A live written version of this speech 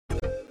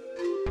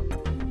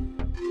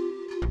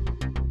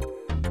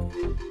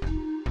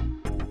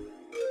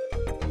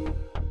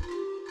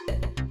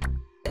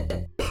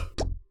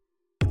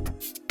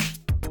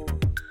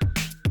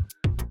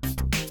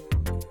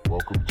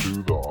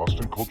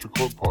Culture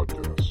Club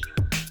podcast.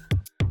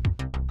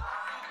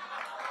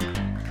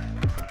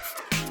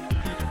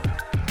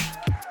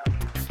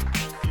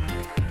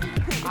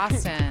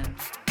 Austin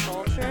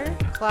Culture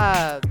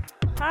Club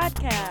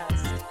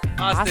Podcast.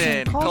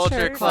 Austin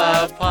Culture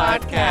Club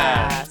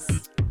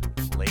Podcast.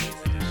 Ladies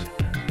edition.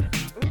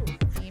 Ooh.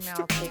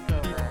 Female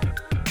takeover.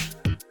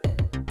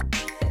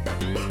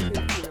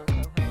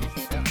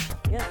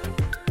 Yeah.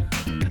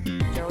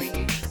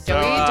 Joey So,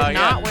 did not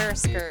yeah. wear a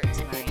skirt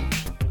tonight.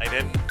 I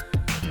didn't.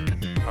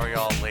 How are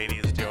y'all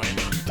ladies doing?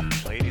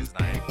 Ladies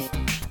night.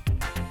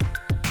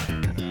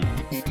 And,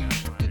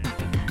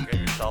 you got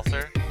your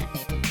seltzer?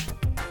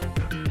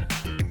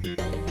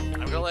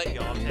 I'm gonna let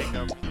y'all take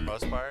over for the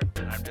most part.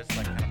 I'm just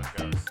like kind of a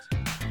ghost.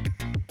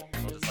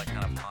 I'll just like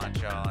kind of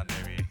haunt y'all and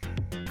maybe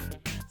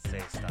say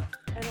stuff.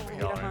 I don't want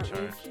you Y'all to are in haunt me.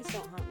 charge. Please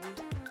don't haunt me.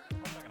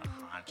 I'm not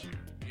gonna haunt you.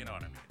 You know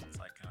what I mean? It's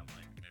like kind of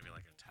like maybe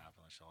like a tap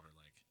on the shoulder.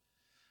 Like I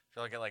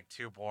feel like it like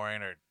too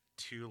boring or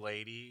too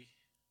lady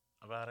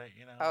about it.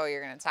 You know? Oh,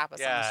 you're gonna tap us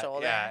on the Yeah,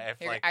 shoulder. yeah,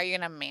 if, like- Are you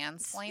gonna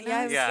mansplain Yeah, I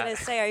us? was Yeah. gonna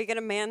say, are you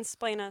gonna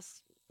mansplain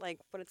us like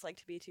what it's like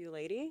to be too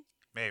lady?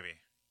 Maybe.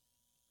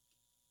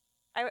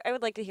 I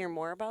would like to hear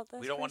more about this.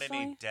 We don't want any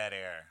personally. dead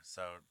air,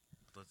 so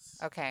let's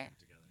Okay. get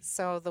together.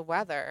 So the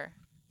weather.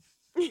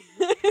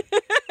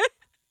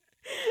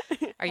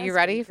 Are you That's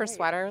ready been for great.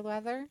 sweater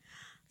weather?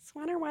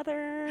 Sweater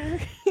weather.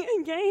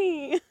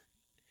 Yay.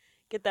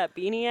 Get that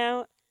beanie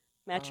out.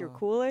 Match your Oh,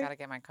 cooler. Gotta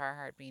get my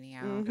Carhartt beanie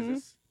out. Mhm.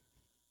 Is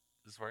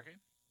this working?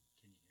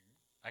 Can you hear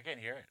it? I can't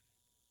hear it.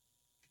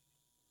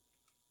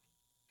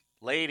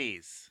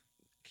 Ladies,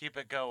 keep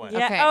it going.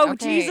 Yeah. Okay, Oh,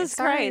 okay, Jesus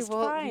sorry, Christ,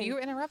 Well, fine. you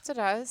interrupted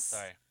us.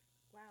 Sorry.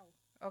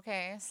 Wow.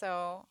 Okay,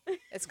 so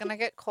it's gonna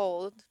get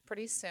cold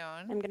pretty soon.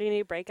 I'm gonna need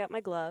to break out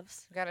my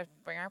gloves. We gotta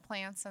bring our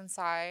plants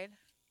inside.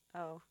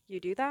 Oh, you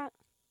do that?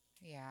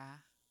 Yeah.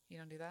 You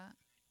don't do that?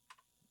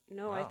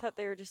 No, I Wow. thought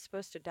they were just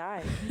supposed to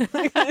die.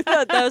 I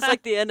thought that was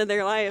like the end of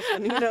their life,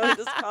 and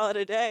just call it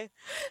a day.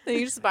 Then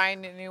you just buy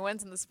new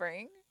ones in the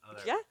spring? Oh,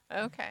 there-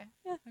 Yeah, Okay.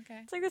 Yeah. Okay.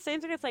 it's like the same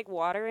thing with like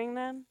watering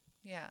them.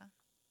 Yeah.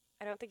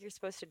 I don't think you're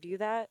supposed to do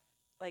that.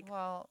 Like,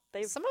 Well,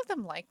 they've- some of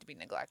them like to be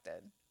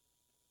neglected.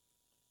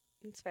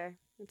 it's fair.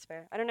 It's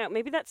fair. I don't know.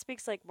 Maybe that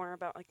speaks like more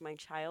about like my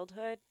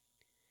childhood,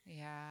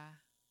 Yeah.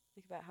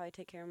 like about how I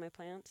take care of my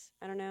plants.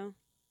 I don't know.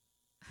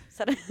 Is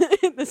that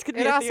this could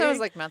be It a also theory? is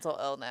like mental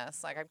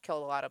illness. Like I've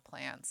killed a lot of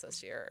plants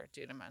this year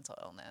due to mental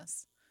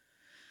illness.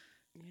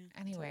 Yeah,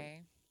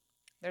 Anyway,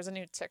 there's a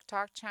new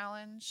TikTok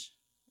challenge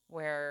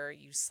where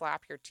you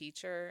slap your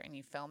teacher and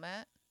you film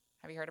it.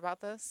 Have you heard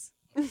about this?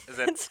 Is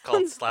That it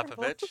called sounds slap a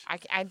horrible. bitch?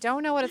 I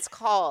don't know what it's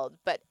called,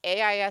 but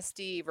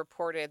AISD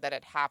reported that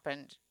it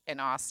happened in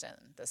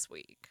Austin this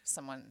week.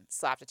 Someone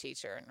slapped a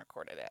teacher and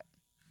recorded it.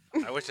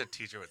 I wish a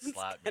teacher would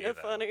slap me. Kind of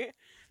though. funny.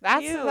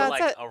 That's Ew. that's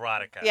like a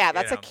erotica. yeah, you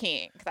that's a know?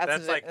 kink.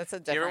 That's like. that's a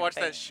different Do you ever watch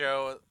thing. that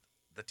show,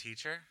 The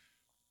Teacher?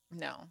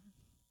 No.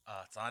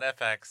 It's on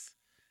FX.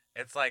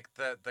 It's like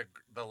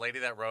the lady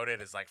that wrote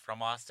it is like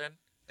from Austin.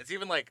 It's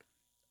even like,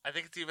 I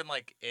think it's even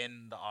like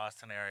in the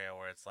Austin area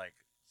where it's like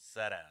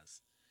set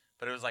as,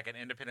 but it was like an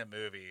independent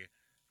movie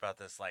about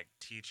this like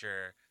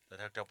teacher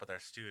that hooked up with their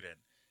student,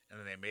 and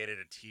then they made it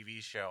a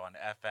TV show on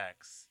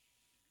FX.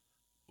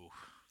 Oof.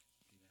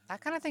 That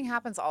kind of thing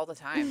happens all the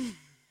time.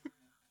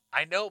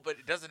 I know, but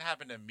it doesn't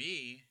happen to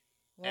me,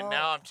 and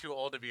now I'm too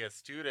old to be a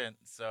student,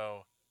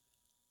 so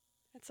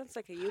That sounds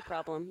like a you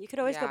problem. You could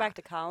always go Yeah. back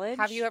to college.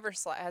 Have you ever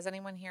has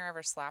anyone here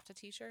ever slapped a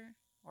teacher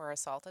or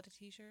assaulted a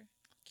teacher?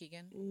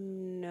 Keegan?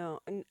 No.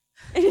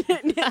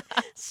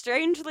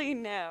 Strangely,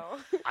 no.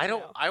 I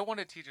don't. No. I want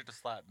a teacher to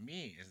slap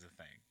me. Is the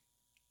thing.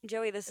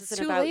 Joey, this It's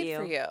isn't too about late you.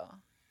 for you.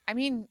 I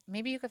mean,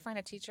 maybe you could find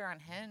a teacher on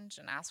Hinge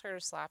and ask her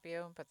to slap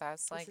you, but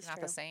that's like is not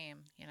true. the same,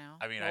 you know?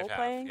 I mean, Role I've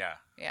playing? yeah,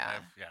 Yeah.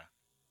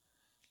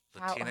 The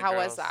How Tina was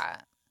girls.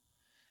 that?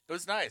 It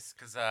was nice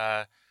because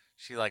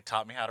she like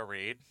taught me how to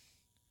read,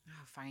 Oh,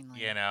 finally.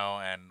 you know,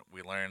 and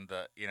we learned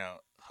the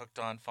hooked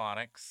on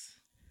phonics,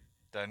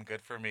 done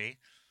good for me,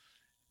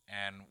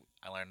 and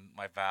I learned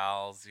my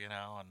vowels, and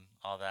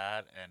all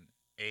that, and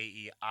A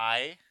E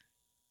I,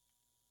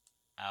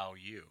 ow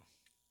you.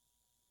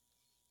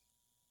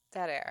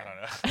 Dead I air.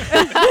 don't know.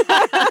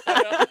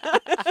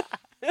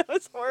 That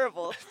was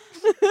horrible.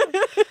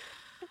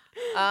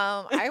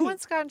 I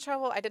once got in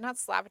trouble. I did not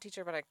slap a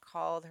teacher, but I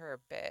called her a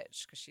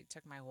bitch because she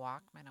took my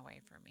Walkman away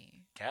from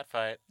me. Cat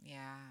fight.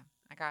 Yeah.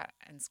 I got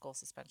in school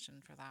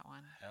suspension for that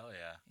one. Hell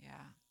yeah.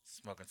 Yeah.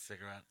 Smoking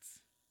cigarettes.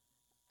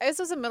 This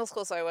was in middle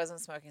school, so I wasn't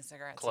smoking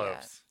cigarettes yet.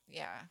 Cloves.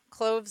 Yeah.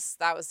 Cloves,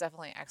 that was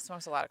definitely, I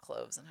smoked a lot of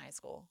cloves in high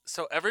school.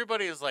 So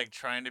everybody is like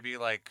trying to be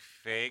like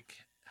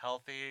fake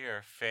healthy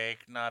or fake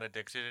not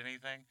addicted to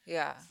anything.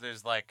 Yeah. So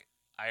there's like,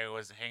 I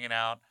was hanging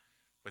out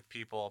with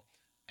people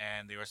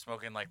and they were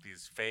smoking like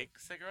these fake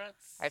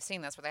cigarettes. I've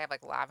seen this where they have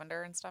like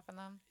lavender and stuff in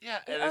them. Yeah,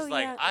 and Oh, it's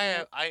like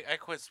yeah, I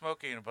quit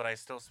smoking, but I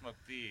still smoke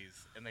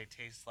these, and they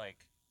taste like.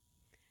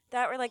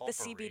 That were like the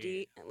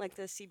Potpourri. CBD, like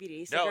the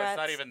CBD cigarettes. No, it's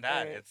not even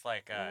that. or- It's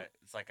like Yeah.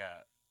 it's like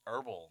a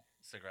herbal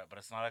cigarette, but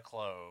it's not a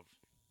clove.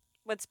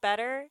 What's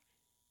better,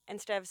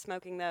 instead of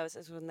smoking those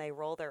is when they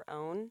roll their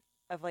own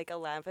of like a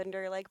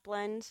lavender like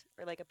blend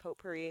or like a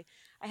potpourri.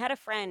 I had a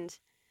friend.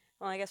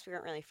 Well, I guess we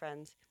weren't really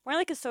friends. More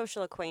like a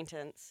social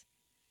acquaintance.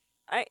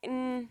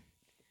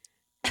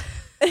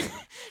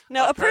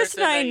 No, a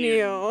person I that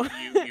knew.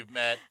 You've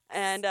met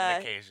and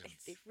on occasions.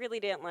 he really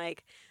didn't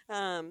like.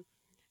 And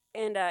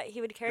he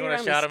would carry You want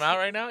around to shout this him out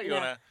right now? You No.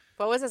 want to?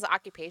 What was his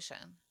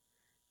occupation?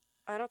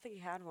 I don't think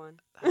he had one.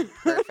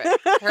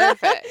 Perfect.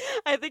 Perfect.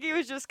 I think he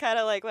was just kind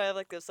of like one of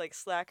like those like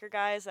slacker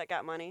guys that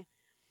got money.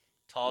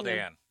 Tall No.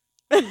 Dan.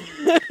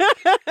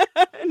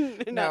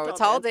 No, Not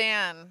Tall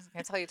Dan. Dan. Can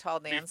I tell you Tall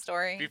Dan's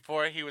story?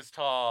 Before he was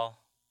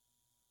tall,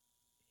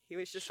 He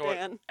was just short,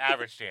 Dan.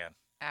 average Dan.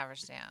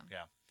 Average Dan.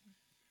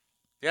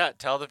 Yeah,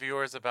 tell the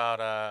viewers about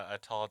a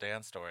Tall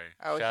Dan story.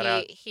 Oh, Shout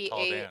out he Tall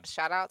ate. Dan.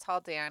 Shout out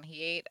Tall Dan.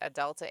 He ate a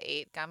Delta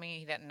 8 gummy.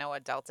 He didn't know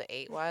what Delta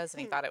 8 was,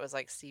 and he thought it was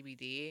like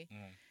CBD.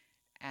 Mm.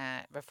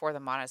 And before the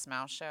Modest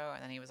Mouse show,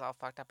 and then he was all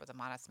fucked up with the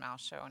Modest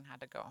Mouse show and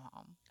had to go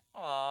home.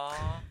 Aww.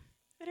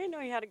 I didn't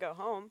know he had to go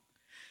home.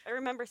 I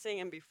remember seeing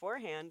him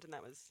beforehand, and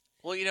that was.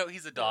 Well,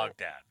 he's a dog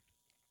dad,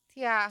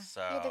 Yeah,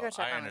 so he had to go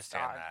check I on his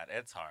understand dog. that.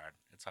 It's hard.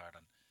 It's hard.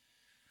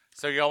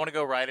 So y'all want to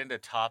go right into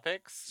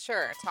topics?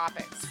 Sure,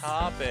 topics.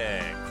 Topics.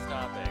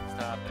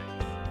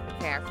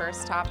 Okay, our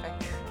first topic.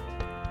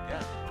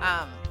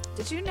 Yeah.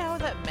 Did you know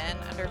that men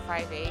under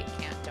 5'8"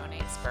 can't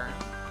donate sperm?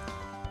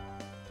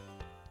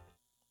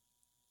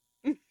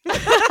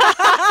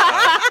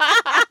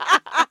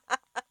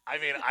 I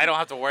mean, I don't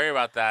have to worry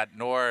about that,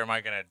 nor am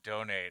I going to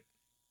donate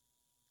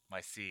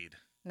my seed.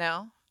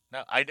 No?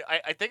 No, I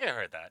think I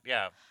heard that.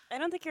 Yeah. I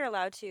don't think you're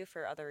allowed to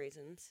for other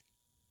reasons.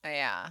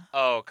 Yeah.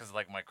 Oh, because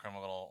like my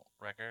criminal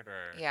record,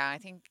 or Yeah, I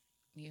think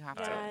you have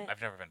I to. don't- Yeah.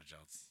 I've never been to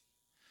jails.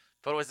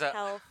 But was that?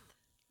 Health.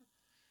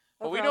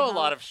 Well, we overall know a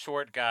lot health. of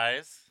short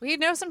guys. We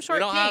know some short we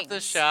don't kings. have to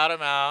shout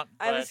them out.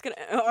 I but was gonna.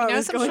 We I know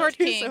was some going short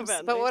to so kings.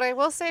 But badly. what I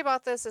will say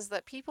about this is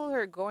that people who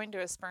are going to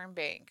a sperm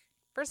bank,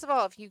 first of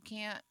all, if you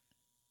can't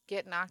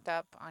get knocked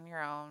up on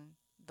your own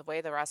the way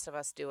the rest of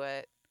us do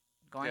it,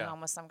 going Yeah.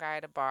 home with some guy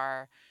at a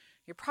bar,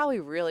 you're probably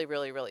really,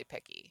 really, really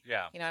picky.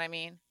 Yeah. You know what I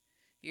mean?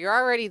 You're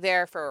already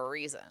there for a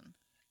reason.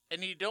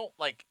 And you don't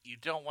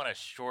want a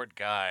short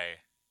guy.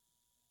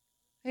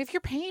 If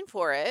you're paying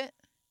for it,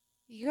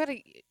 you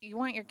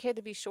want your kid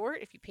to be short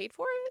if you paid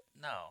for it?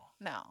 No.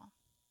 No.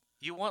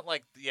 You want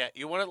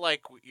you want it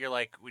like you're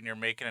like when you're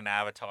making an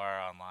avatar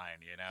online,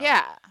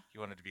 Yeah. You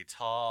want it to be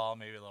tall,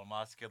 maybe a little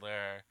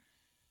muscular,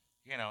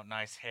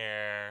 nice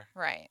hair.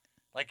 Right.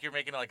 Like you're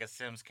making it like a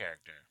Sims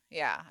character.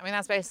 Yeah. I mean,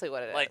 that's basically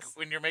what it is. Like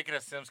when you're making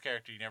a Sims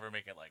character, you never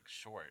make it like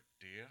short,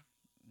 do you?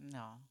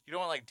 No. You don't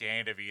want like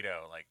Danny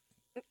DeVito like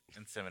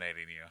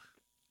inseminating you.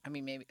 I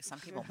mean, maybe some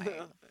people might.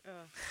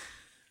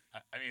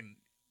 I mean,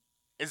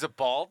 is a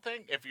bald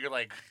thing? If you're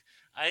like,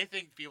 I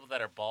think people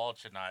that are bald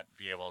should not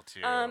be able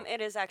to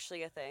It is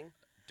actually a thing.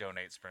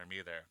 donate sperm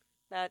either.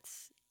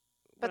 That's.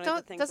 But one of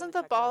the things on doesn't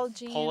the checklist. bald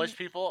gene? Polish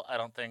people, I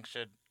don't think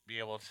should be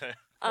able to.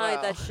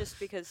 Wow. That's just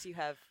because you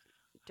have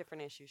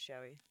different issues,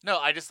 Joey. No,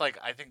 I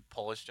think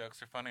Polish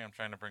jokes are funny. I'm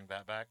trying to bring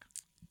that back.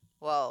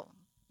 Well,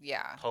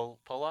 yeah.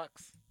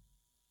 Polacks?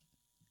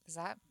 Is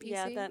that PC?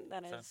 Yeah,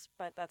 that So- is,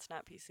 but that's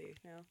not PC.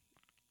 No.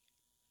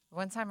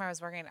 One time I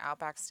was working at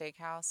Outback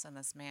Steakhouse, and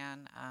this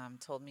man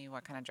told me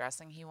what kind of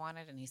dressing he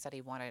wanted, and he said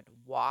he wanted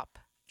WOP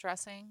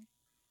dressing.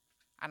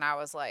 And I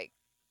was like,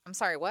 I'm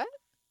sorry, what?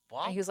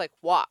 Wow. And he was like,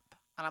 WOP.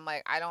 And I'm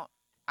like, I don't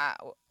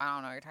know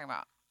what you're talking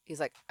about. He's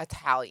like,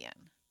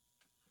 Italian.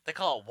 They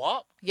call it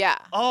WAP? Yeah.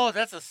 Oh,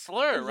 that's a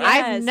slur, right?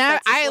 Yes,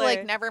 that's a I slur.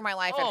 like never in my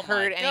life Oh had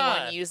heard my anyone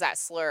God. use that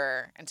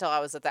slur until I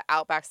was at the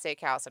Outback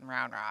Steakhouse in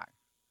Round Rock.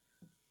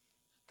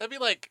 That'd be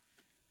like,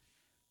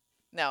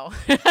 No.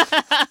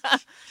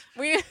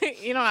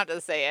 You don't have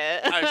to say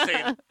it. I was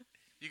saying,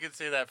 you could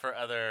say that for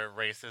other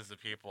races of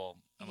people.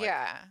 And like,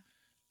 Yeah.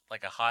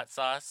 Like a hot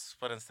sauce,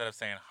 but instead of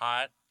saying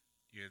hot,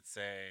 you'd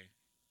say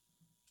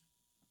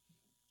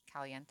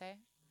Caliente.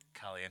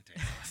 caliente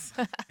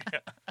sauce. Yeah.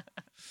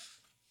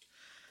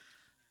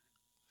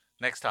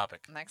 Next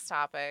topic. Next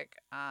topic.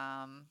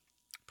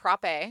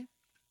 Prop A.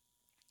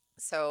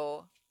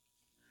 So,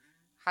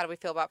 how do we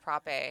feel about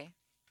Prop A?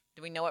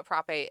 Do we know what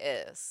Prop A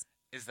is?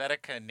 Is that a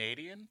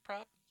Canadian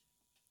prop?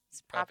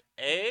 It's Prop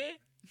A?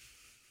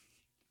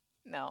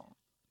 No.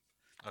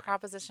 Okay.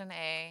 Proposition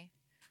A.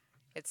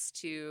 It's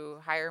to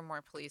hire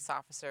more police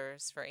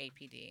officers for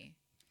APD.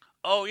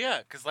 Oh yeah,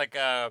 because like,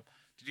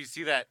 did you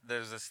see that?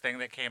 There's this thing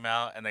that came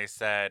out, and they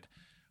said,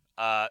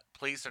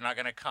 police are not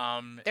gonna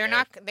come. They're if-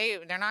 not.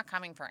 They're not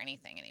coming for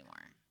anything anymore.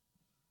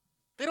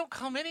 They don't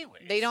come anyway.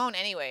 They don't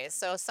anyways.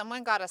 So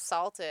someone got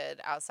assaulted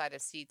outside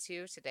of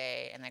C2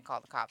 today, and they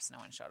called the cops. No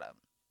one showed up.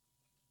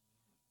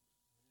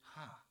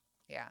 Huh.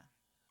 Yeah.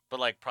 But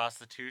like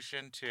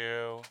prostitution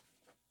too,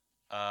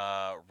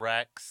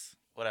 wrecks.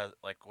 What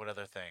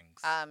other things?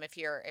 If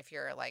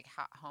your like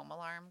home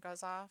alarm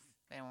goes off,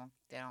 they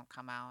don't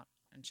come out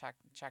and check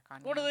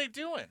on What you. are they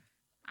doing?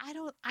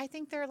 I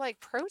think they're like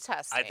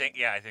protesting.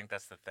 I think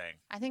that's the thing.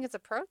 I think it's a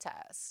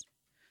protest.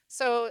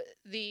 So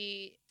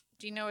the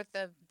Do you know what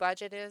the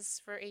budget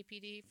is for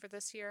APD for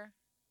this year?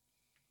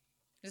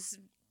 Just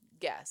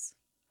guess.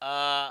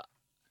 I'm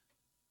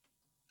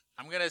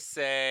gonna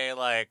say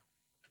like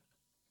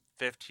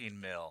 15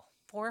 mil.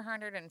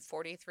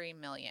 443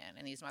 million,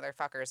 and these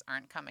motherfuckers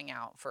aren't coming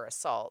out for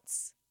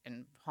assaults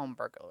and home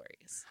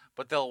burglaries.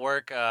 But they'll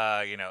work,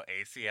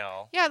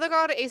 ACL. Yeah, they'll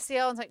go to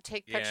ACL and like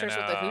take you pictures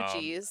with the know,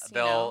 hoochies.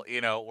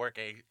 They'll, work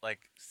like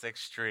 6th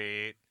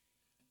Street,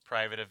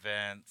 private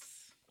events.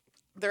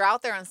 They're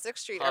out there on 6th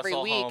Street every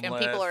Hustle week, and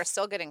people are homeless.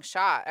 still getting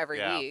shot every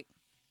Yeah. week.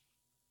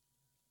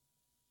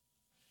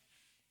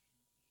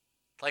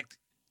 Like,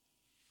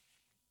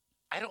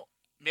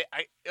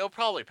 it'll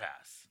probably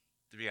pass,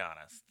 to be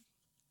honest.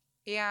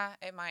 Yeah,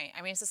 it might.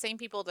 I mean, it's the same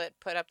people that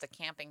put up the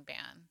camping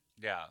ban.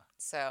 Yeah,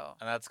 So,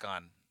 and that's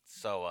gone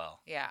so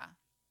well. yeah.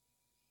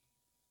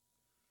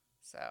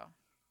 So,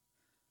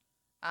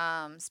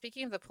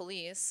 speaking of the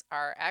police,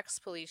 our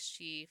ex-police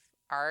chief,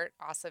 Art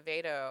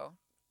Acevedo,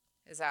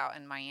 is out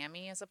in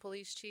Miami as a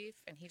police chief,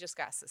 and he just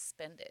got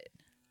suspended.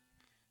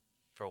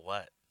 For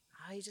what?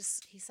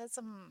 He said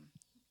some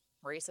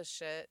racist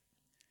shit.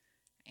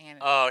 And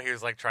Oh, he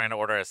was like trying to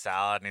order a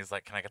salad, and he's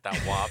like, "Can I get that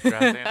WAP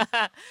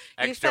dressing?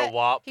 Extra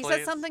WAP, he please."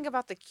 said something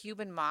about the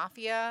Cuban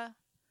mafia.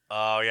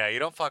 Oh yeah, you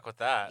don't fuck with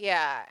that.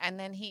 Yeah, and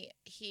then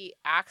he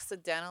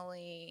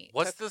accidentally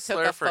What's took the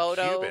slur a for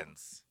photo.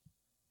 Cubans?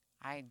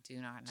 I do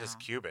not know. Just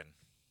Cuban.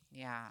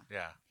 Yeah.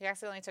 Yeah. He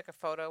accidentally took a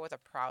photo with a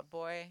Proud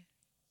Boy.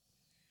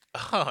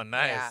 Oh,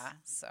 nice. Yeah,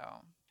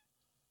 so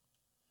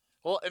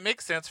Well, it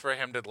makes sense for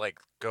him to like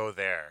go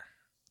there,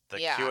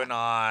 the Yeah.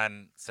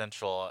 QAnon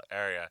central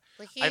area.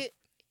 like I've-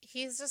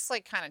 he's just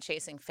like kind of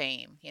chasing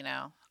fame, you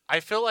know. I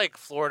feel like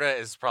Florida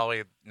is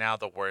probably now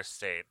the worst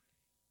state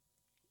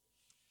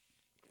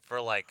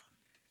for like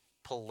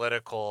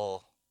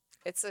political.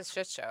 It's a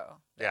shit show.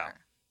 Yeah. there.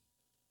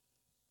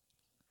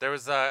 There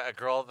was a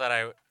girl that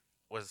I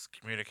was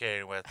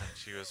communicating with, and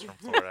she was from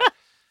Florida,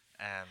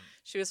 and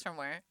She was from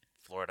where?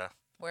 Florida.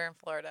 Where in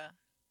Florida?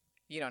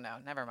 You don't know.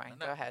 Never mind.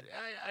 No, Go ahead.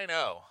 I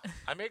know.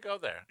 I may go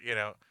there.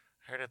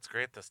 Heard it's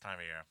great this time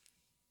of year.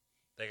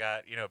 They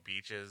got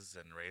beaches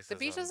and races. The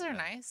beaches are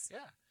nice.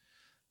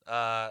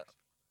 Yeah.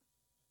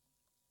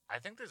 I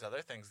think there's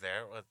other things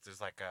there. There's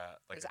like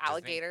There's a Disney-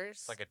 alligators.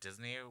 it's like a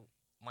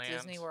Disneyland.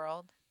 Disney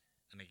World.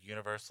 And a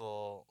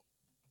Universal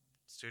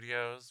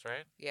Studios,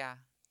 right? Yeah.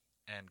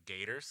 And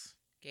gators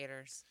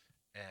Gators.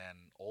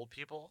 and old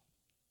people.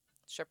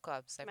 Strip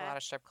clubs. They have a Meth. lot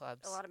of strip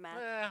clubs. A lot of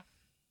math.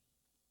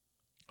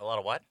 A lot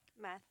of what?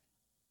 Math.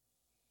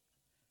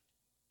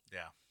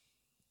 Yeah.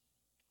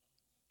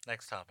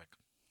 Next topic.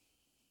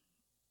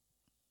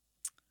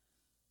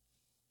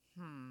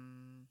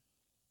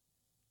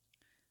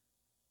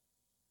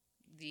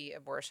 The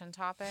abortion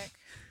topic.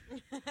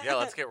 Yeah,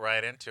 let's get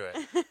right into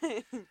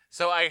it.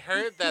 So I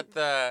heard that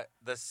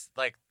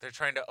they're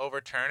trying to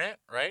overturn it,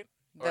 right?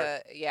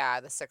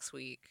 The 6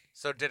 week.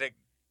 So did it?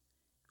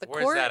 The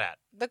Where's court, that at?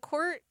 The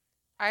court,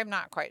 I'm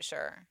not quite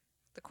sure.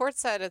 The court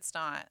said it's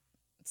not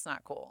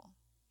cool.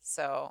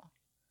 So,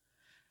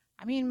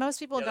 I mean, most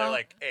people Yeah, don't. they're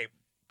like, hey,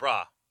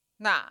 brah,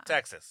 nah.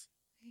 Texas,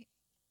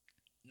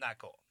 not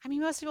cool. I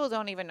mean, most people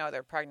don't even know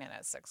they're pregnant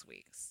at 6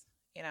 weeks.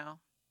 You know,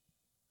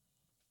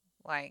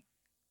 like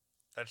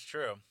That's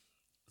true.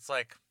 It's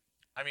like,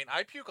 I mean,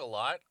 I puke a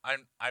lot.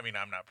 I'm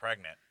not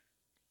pregnant.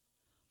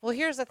 well,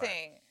 here's the But-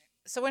 thing.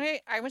 So when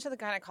I went to the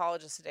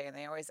gynecologist today, and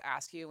they always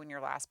ask you when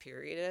your last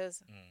period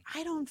is. Mm.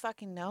 I don't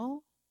fucking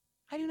know.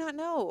 I do not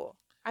know.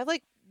 I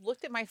like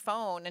looked at my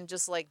phone and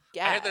just like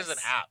guessed. I heard there's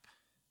an app.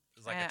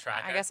 There's like Eh, a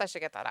tracker. I guess I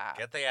should get that app.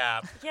 Get the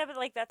app. Yeah, but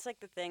like that's like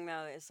the thing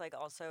though. Is like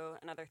also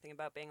another thing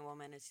about being a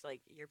woman is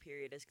like your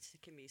period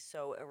can be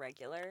so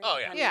irregular. Oh, yeah.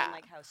 depending Yeah. on,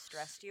 like how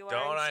stressed you are.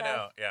 Don't and I know?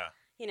 stuff. Yeah.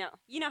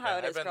 You know how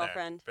it I've is, been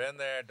girlfriend. There. Been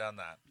there, done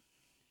that.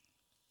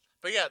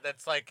 But yeah,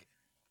 that's like,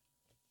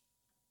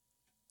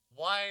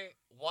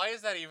 why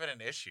is that even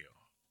an issue?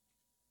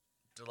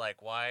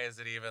 Why is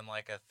it even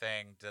like a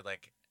thing to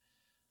like,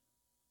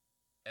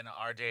 in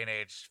our day and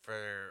age,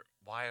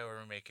 why are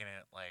we making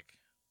it like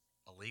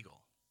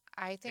illegal?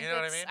 I think know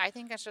what I mean? I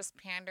think it's just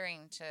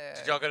pandering to.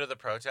 Did y'all go to the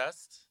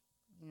protest?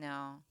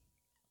 No,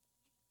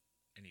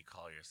 And you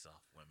call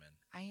yourself women?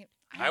 I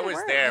I was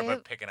were. there,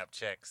 but picking up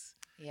chicks.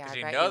 Yeah, Because I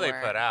you bet know they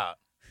were. put out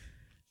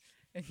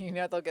You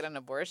know they'll get an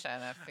abortion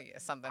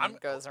if something I'm-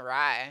 goes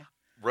awry.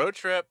 road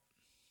trip.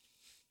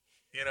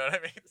 You know what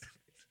I mean?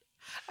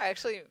 I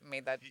actually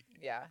made that.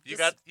 Yeah, You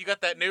just-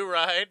 got that new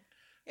ride,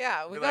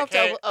 Yeah, we be go like, up to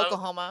 "Hey,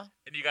 Oklahoma.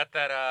 and you got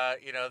that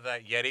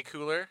that Yeti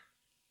cooler.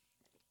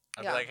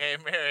 I'd Yeah. be like, hey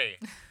Mary,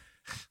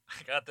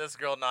 I got this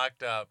girl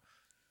knocked up.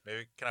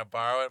 Maybe can I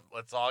borrow it?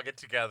 Let's all get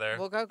together.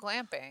 We'll go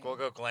glamping. We'll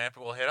go glamping.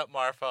 We'll hit up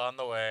Marfa on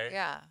the way.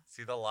 Yeah,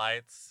 See the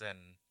lights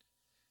and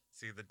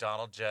see the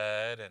Donald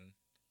Judd and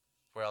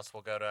where else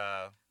we'll go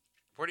to?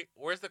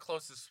 Where's the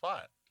closest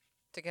spot?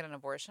 to get an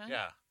abortion.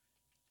 Yeah.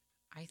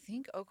 I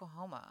think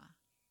Oklahoma.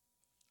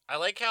 I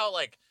like how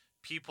like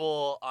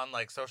people on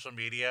like social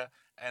media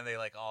and they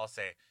like all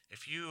say,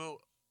 if you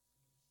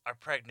are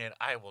pregnant,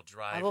 I will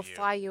drive I will you.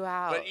 fly you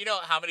out. But you know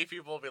how many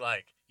people will be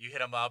like, you hit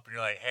them up and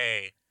you're like,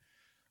 hey,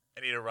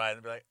 I need a ride,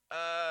 and be like,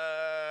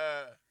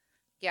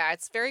 Yeah,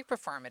 it's very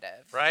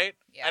performative. right?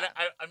 Yeah. And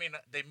I mean,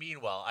 they mean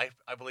well. I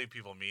believe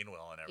people mean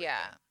well and everything.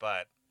 Yeah.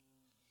 But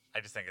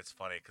I just think it's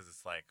funny because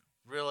it's like,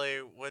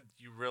 really, would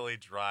you really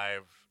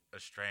drive a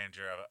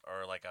stranger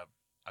or like a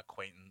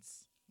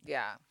acquaintance?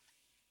 Yeah.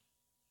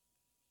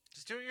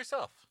 Just do it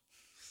yourself.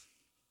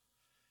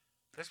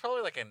 There's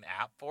probably like an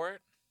app for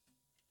it.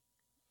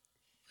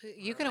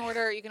 You can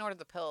order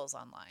the pills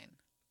online.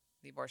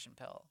 The abortion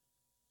pill.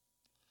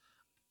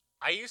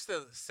 I used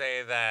to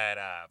say that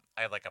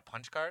I had like a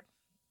punch card,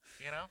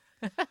 you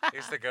know? I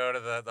used to go to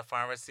the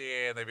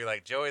pharmacy and they'd be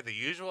like, Joey, the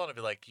usual. And I'd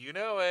be like, you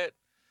know it.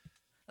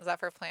 Is that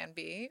for Plan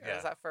B? Or Yeah,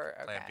 is that for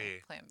Plan B.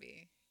 Plan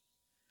B.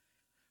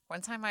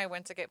 One time I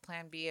went to get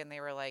Plan B and they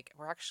were like,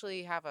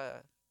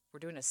 we're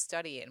doing a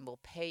study and we'll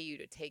pay you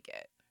to take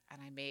it.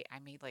 And I made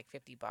like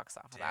 $50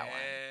 off of that one.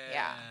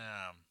 Yeah.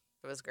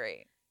 It was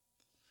great.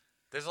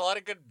 There's a lot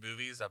of good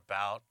movies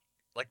about,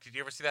 like, did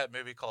you ever see that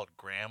movie called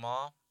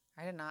Grandma?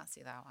 I did not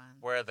see that one.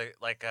 Where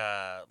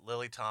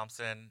Lily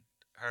Thompson,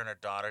 her and her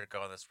daughter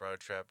go on this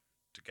road trip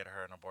to get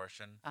her an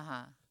abortion.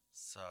 Uh-huh.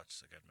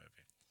 Such a good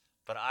movie.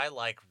 But I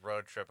like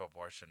road trip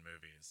abortion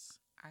movies.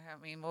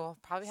 I mean, we'll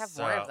probably have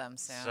more of them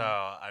soon. So,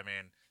 I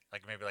mean,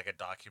 like maybe like a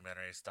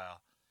documentary style.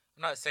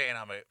 I'm not saying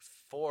I'm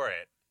for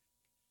it.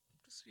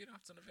 Just,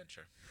 it's an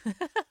adventure.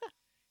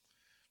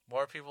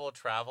 More people will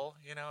travel,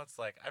 It's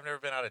like, I've never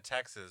been out of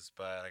Texas,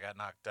 but I got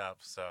knocked up,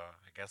 so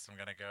I guess I'm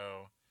going to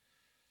go...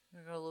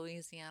 We're going to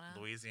Louisiana.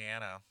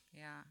 Louisiana.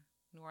 Yeah.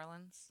 New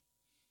Orleans.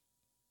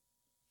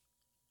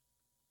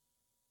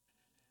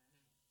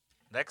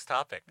 Next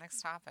topic.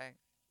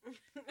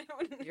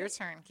 Your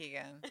turn,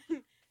 Keegan.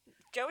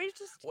 Joey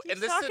just keeps in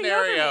this talking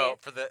scenario,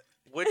 over me.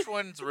 which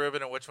one's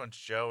Ruben and which one's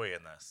Joey in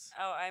this?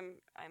 Oh, I'm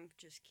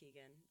just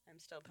Keegan. I'm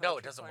still No, Poetry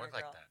it doesn't Corner work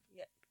like girl. that.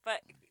 Yeah, but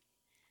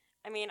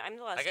I mean, I'm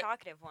the less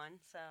talkative one,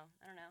 so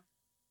I don't know.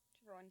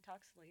 Whichever one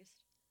talks the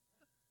least.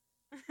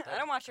 I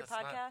don't watch your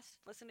that's not- podcast.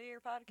 Listen to your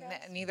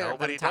podcast. Neither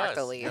Nobody of them talk does.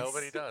 the least.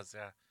 Nobody does,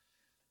 yeah.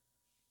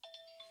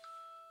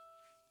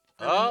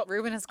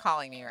 Ruben is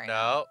calling me right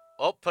now.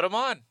 No. Oh, put him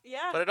on.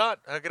 Yeah. Put it on.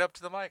 Hook it up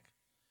to the mic.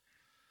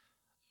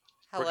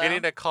 Hello? We're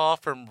getting a call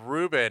from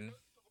Ruben.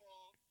 First of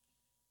all,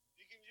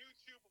 you can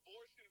YouTube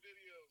abortion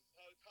videos.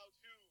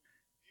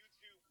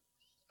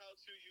 How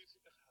to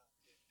YouTube.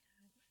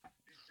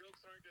 These jokes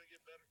aren't gonna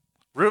get better.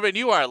 Ruben,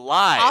 you are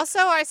live.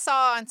 Also, I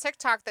saw on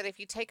TikTok that if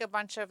you take a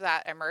bunch of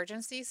that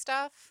emergency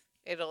stuff,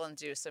 it'll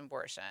induce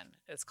abortion.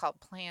 It's called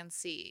Plan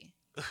C.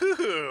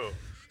 Ooh.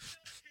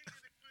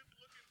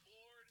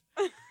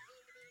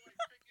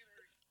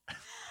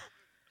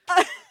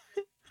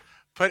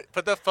 Put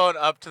the phone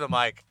up to the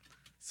mic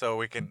so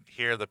we can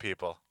hear the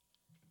people.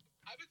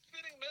 I've been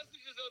sending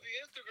messages on the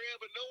Instagram,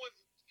 but no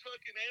one's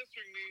fucking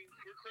answering me.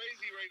 We're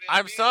crazy right now.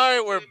 I'm sorry,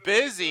 we're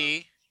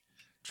busy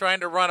trying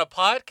to run a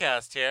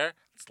podcast here.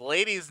 It's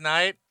ladies'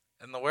 night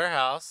in the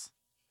warehouse.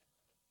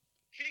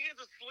 Keegan's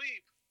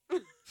asleep.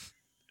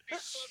 He's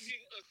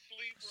fucking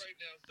asleep right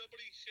now.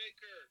 Somebody shake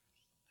her.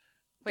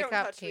 Wake Don't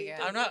up, touch me, Keegan.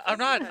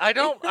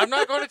 don't. I'm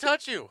not going to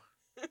touch you.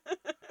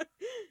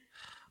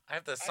 I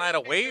have to sign a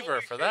I think waiver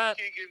Joey for should, that.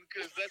 Keegan,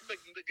 because that's like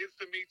against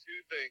the Me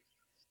Too thing.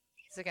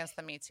 It's against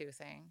the Me Too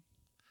thing.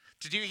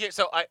 Did you hear?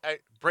 So, I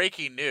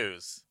breaking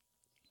news.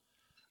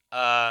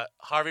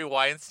 Harvey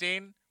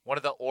Weinstein, one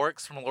of the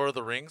orcs from Lord of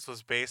the Rings,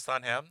 was based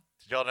on him.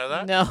 Did y'all know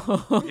that? No.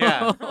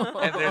 Yeah,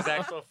 and there's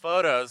actual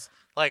photos,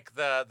 like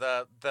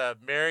the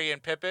Merry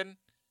and Pippin.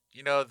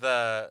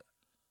 The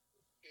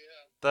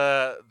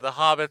Yeah. the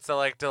hobbits that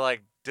like to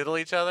diddle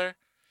each other.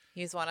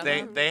 He's one of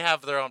They them. they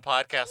have their own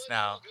podcast Let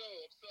now. y'all go.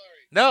 I'm sorry.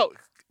 No,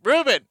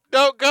 Ruben,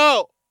 don't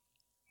go,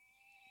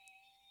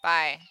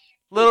 Bye.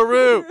 little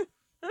Rube.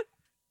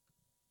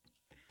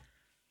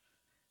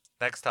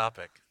 Next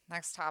topic.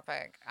 Next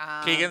topic.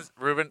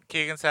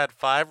 Keegan's had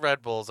 5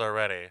 Red Bulls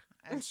already.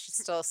 And she's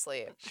still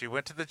asleep. She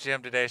went to the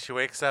gym today. She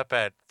wakes up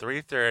at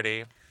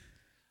 3:30.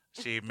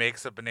 She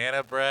makes a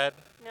banana bread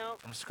No,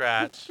 from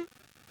scratch,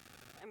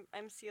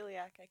 I'm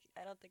celiac.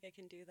 I don't think I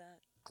can do that.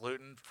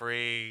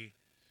 gluten-free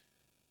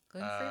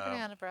Gluten-free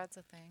banana bread's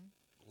a thing.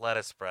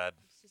 lettuce bread.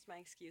 It's just my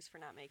excuse for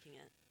not making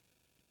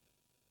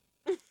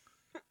it.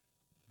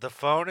 The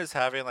phone is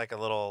having like a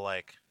little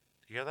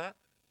you hear that?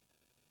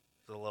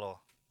 The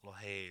little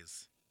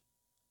haze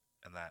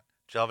in that.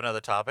 Do you have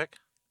another topic?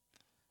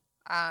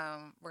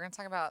 We're gonna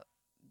talk about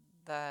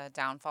the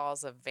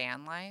downfalls of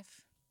van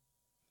life.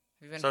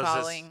 Have you been So is this-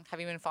 following? Have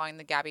you been following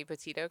the Gabby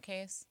Petito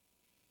case?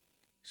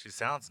 She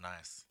sounds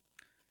nice.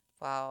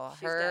 Well,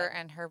 She's her dead.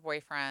 and her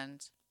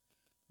boyfriend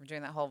were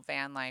doing that whole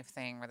van life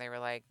thing where they were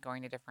like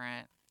going to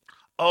different.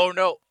 Oh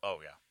no! Oh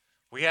yeah,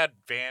 we had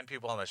van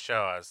people on the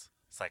show. It's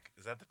like,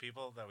 is that the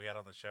people that we had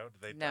on the show?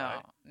 Did they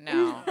die?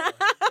 No.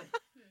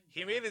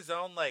 He made his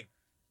own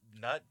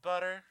nut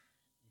butter.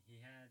 He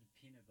had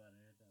peanut butter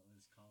that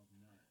was called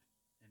nut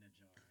in a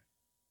jar.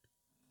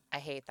 I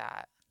hate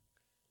that.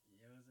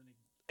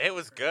 It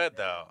was good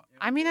though.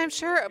 I mean, I'm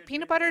sure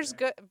peanut butter's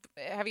good.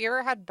 Have you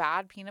ever had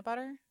bad peanut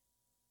butter?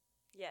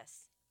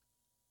 Yes.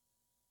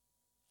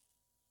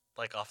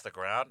 like off the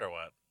ground or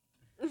what?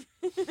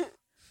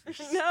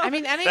 No. I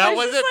mean, any That There's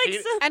wasn't just, like,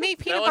 peanut- some- any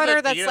peanut wasn't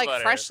butter that's peanut like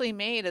butter. freshly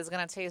made is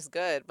gonna taste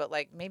good, but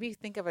like maybe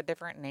think of a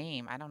different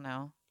name. I don't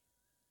know.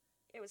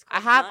 It was I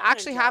called have Nut in a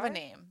actually have a Jar.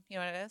 name. You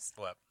know what it is?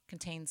 What?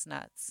 Contains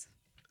nuts.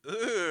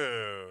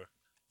 Ooh,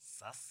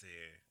 sassy.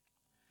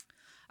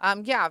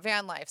 Yeah,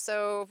 van life.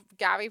 So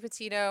Gabby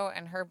Petito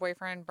and her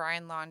boyfriend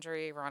Brian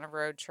Laundrie were on a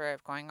road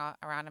trip going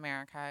around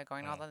America,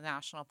 going to all the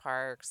national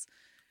parks,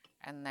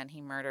 and then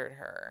he murdered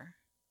her.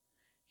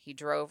 He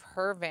drove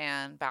her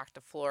van back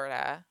to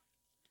Florida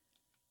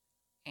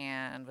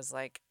and was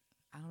like,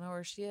 I don't know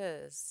where she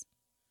is.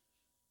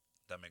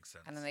 That makes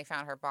sense. And then they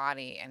found her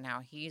body, and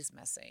now he's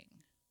missing.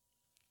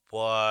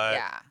 What?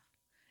 Yeah.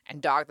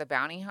 And Dog the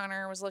Bounty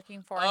Hunter was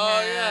looking for him.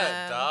 Oh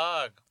yeah,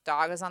 dog.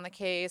 Dog is on the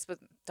case, but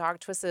Dog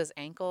twisted his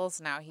ankles.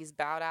 Now he's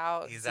bowed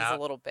out. He's 'cause out.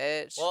 a little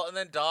bitch. Well, and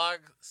then dog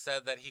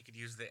said that he could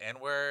use the N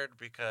word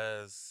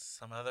because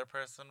some other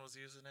person was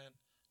using it.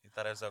 He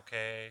thought it was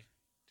okay.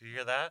 Do you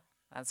hear that?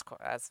 That's cool.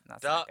 That's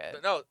Dog. not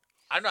good. No,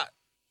 I'm not.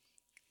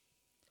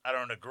 I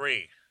don't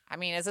agree. I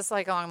mean, is this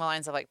like along the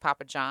lines of like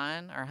Papa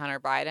John or Hunter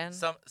Biden?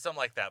 Some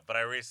like that. But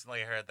I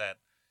recently heard that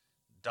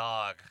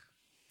dog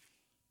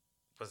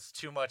was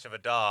too much of a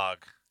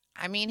dog.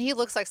 I mean, he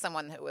looks like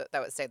someone that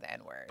would say the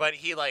N word. But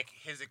he like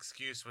his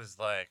excuse was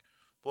like,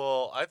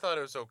 well, I thought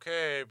it was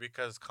okay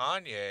because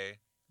Kanye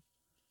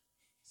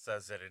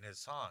says it in his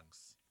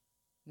songs.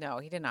 no,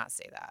 he did not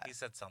say that. He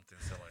said something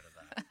similar to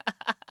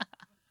that.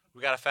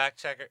 We got a fact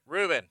checker.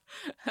 Ruben,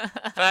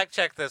 fact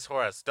check this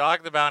for us.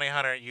 Dog the Bounty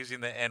Hunter using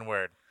the N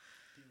word.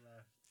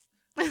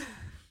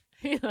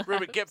 He left.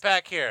 Ruben, get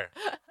back here.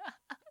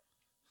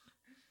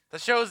 The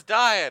show's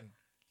dying.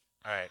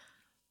 All right.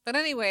 But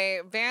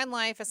anyway, van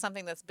life is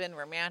something that's been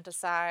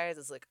romanticized.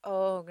 It's like,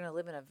 oh, I'm gonna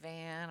live in a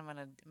van. I'm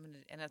gonna,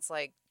 and it's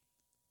like,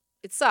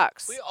 it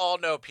sucks. We all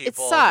know It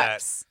people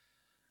sucks.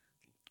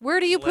 Where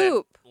do you that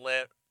poop?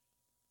 live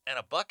in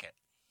a bucket.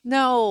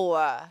 No.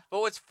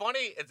 But what's funny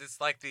is it's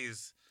like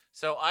these.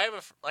 So I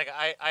have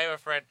I have a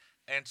friend,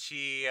 and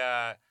she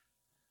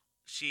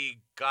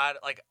got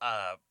like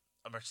a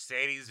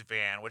Mercedes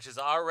van, which is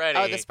already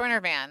Oh, the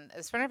Sprinter van.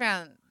 The Sprinter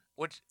van,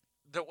 which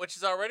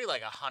is already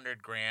like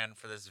 $100,000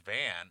 for this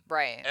van,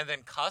 right? and then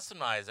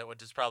customize it,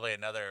 which is probably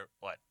another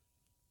what,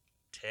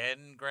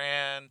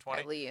 $10,000,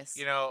 20, At least.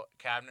 you know,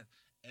 cabinet,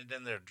 and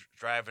then they're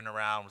driving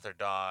around with their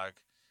dog.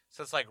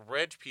 So it's like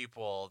rich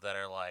people that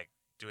are like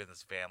doing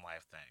this van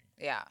life thing,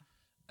 Yeah.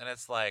 and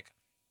it's like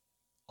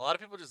a lot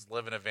of people just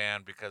live in a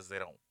van because they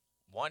don't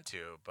want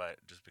to, but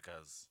just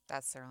because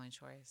That's their only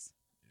choice.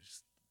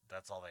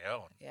 that's all they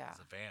own. Yeah. is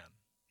a van.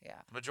 Yeah.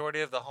 The majority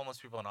of the homeless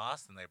people in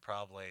Austin, they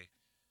probably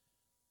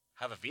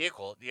have a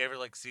vehicle. Do you ever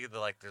like see the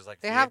like? There's like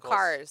They have vehicles?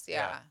 cars.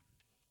 Yeah.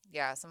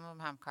 Yeah. Some of them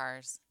have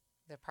cars.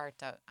 They're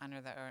parked out under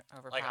the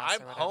overpass. Like or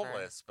I'm whatever.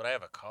 homeless, but I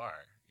have a car.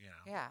 You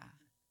know. Yeah.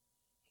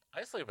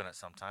 I sleep in it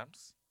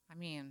sometimes. I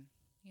mean,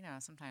 you know,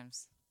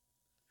 sometimes.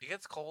 It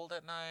gets cold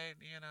at night.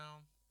 You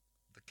know,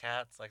 the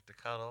cats like to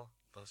cuddle.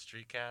 Those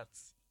street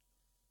cats.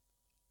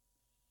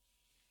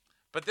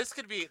 But this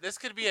could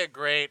be a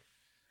great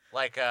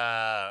like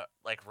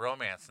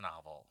romance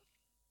novel,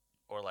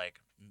 or like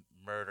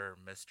murder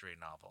mystery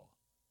novel.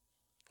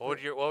 What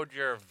would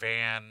your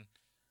van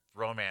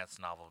romance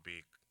novel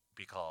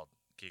be called,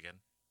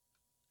 Keegan?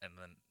 And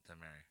then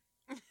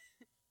Mary.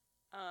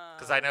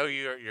 Because I know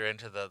you're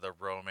into the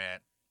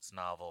romance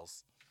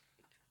novels.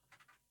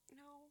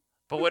 No.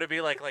 But would it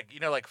be like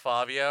like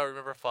Fabio?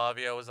 Remember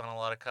Fabio was on a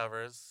lot of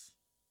covers.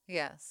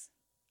 Yes.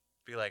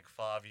 Be like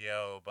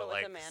Fabio, but But with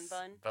like a man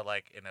bun? but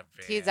like in a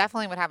van. He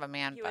definitely would have a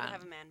man He bun. would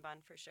have a man bun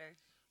for sure.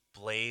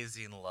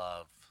 Blazing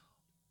love.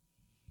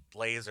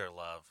 Blazer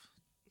love.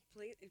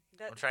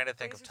 I'm trying to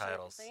think of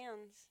titles.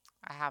 Fans.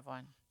 I have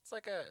one. It's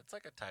like a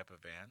type of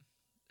van.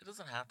 It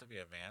doesn't have to be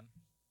a van.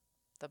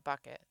 The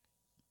bucket.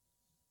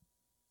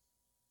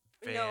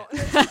 Van. No.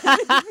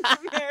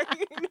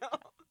 Mary, no.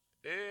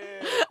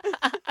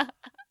 Ew.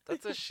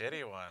 That's a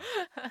shitty one.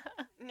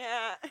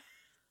 Nah.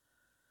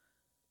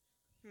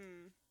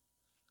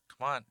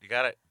 Come on, you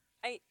got it.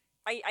 I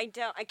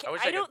don't. I can't.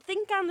 wish I, I could- don't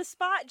think on the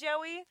spot,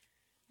 Joey.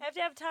 I have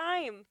to have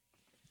time.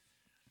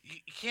 You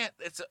can't.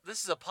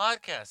 This is a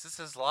podcast. This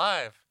is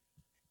live.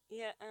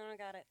 Yeah, I don't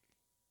got it.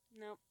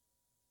 Nope.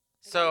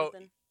 I got So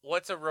nothing.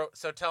 what's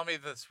so tell me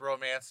this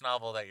romance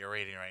novel that you're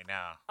reading right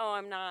now. Oh,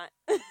 I'm not.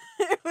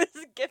 It was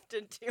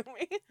gifted to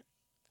me.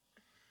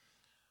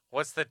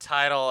 What's the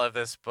title of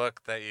this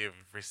book that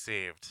you've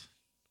received?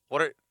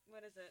 What are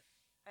What is it?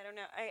 I don't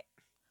know. I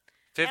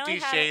 50 only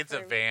had it Shades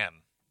for- of Van?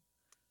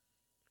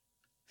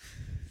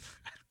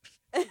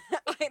 I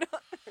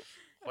don't.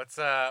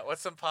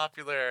 What's some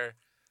popular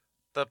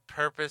the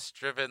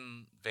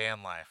purpose-driven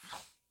van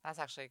life? That's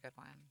actually a good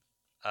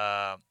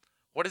one.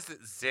 What is it?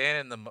 Zen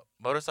and the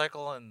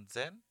motorcycle and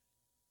Zen?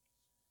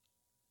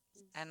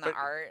 And the But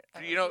art.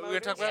 You know what we're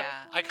talking about?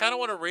 Yeah. I kind of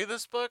want to read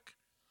this book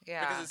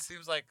Yeah. because it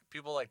seems like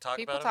people like talk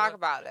People about talk it.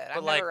 about it. But,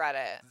 I've like, never read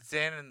it.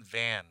 Zen and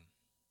Van.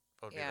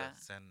 What would Yeah. be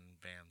the Zen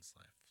and Van's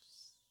life?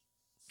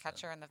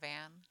 Catcher in the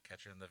Van.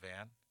 Catcher in the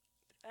Van.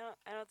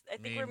 I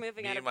think Me- we're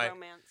moving me, out of my-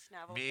 romance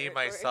novels. Me, or-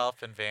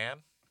 myself, and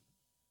Van.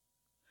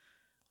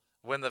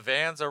 When the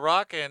vans are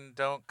rocking,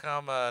 don't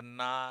come a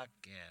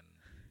knocking.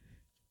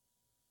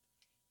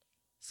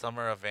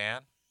 Summer of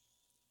Van.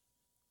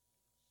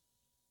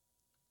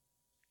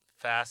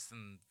 Fast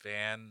and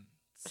Van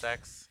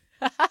sex.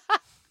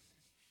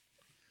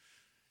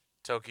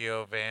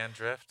 Tokyo Van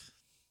drift.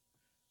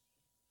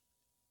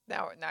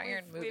 Now you're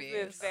in movies.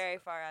 We've moved very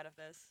far out of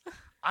this.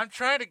 I'm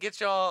trying to get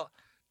y'all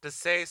to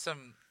say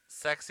some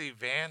sexy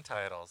van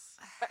titles.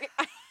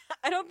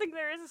 I don't think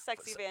there is a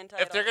sexy van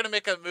title. If they're gonna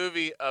make a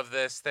movie of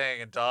this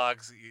thing and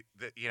dogs,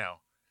 you know,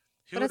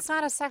 who But would- it's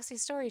not a sexy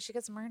story. She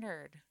gets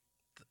murdered.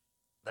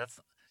 that's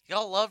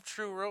y'all love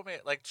true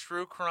romance, like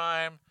true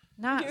crime.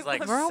 Not It's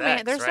like romance.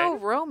 sex, There's no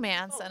right?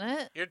 romance in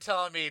it. You're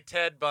telling me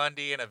Ted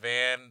Bundy in a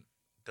van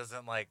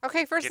doesn't like?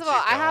 Okay, first get of all,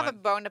 you I have a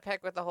going? bone to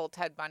pick with the whole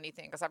Ted Bundy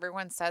thing because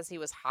everyone says he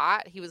was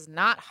hot. He was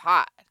not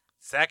hot.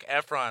 Zac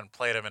Efron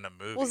played him in a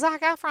movie. Well,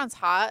 Zac Efron's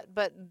hot,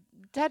 but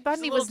Ted He's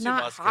Bundy a little was too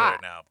not muscular hot.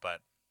 now,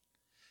 but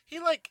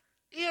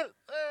yeah,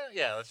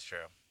 that's true.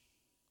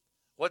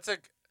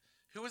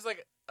 Who was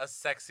like a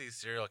sexy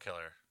serial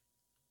killer?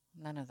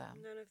 None of them.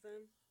 None of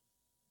them.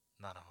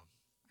 None of them.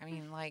 I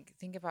mean, like,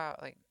 think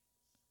about like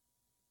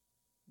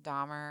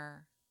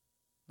Dahmer,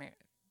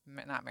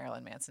 not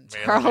Marilyn Manson,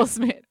 Marilyn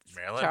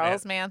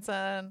Charles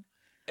Manson.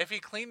 If he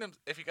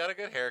got a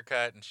good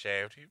haircut and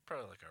shaved, he'd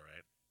probably look all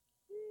right.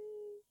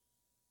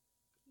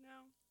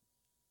 No.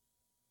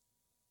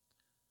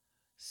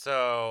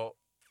 So,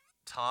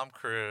 Tom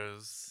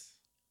Cruise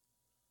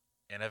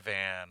in a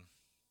van.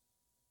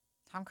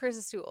 Tom Cruise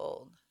is too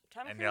old.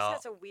 Tom And Cruise y'all-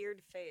 has a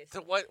weird face.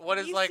 So what Have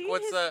is you like seen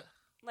what's his- the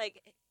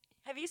Like,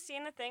 have you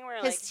seen the thing where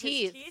His like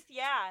teeth. his teeth?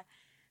 Yeah.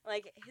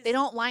 Like his, They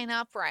don't line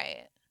up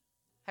right.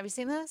 Have you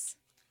seen this?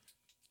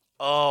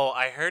 Oh,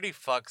 I heard he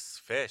fucks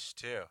fish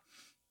too.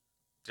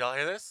 Did y'all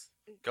hear this?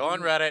 Go on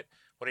Reddit.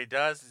 What he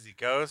does is he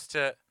goes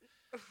to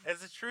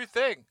it's a true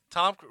thing.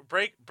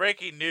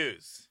 Breaking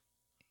news.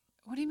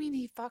 What do you mean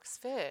he fucks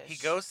fish? He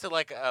goes to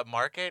like a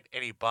market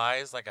and he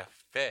buys like a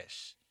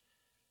fish.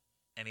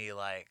 And he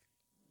like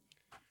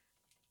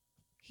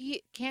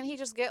Can't he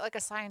just get like a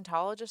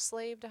Scientologist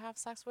slave to have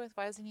sex with?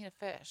 Why does he need a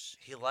fish?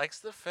 he likes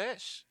the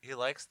fish. He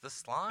likes the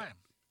slime.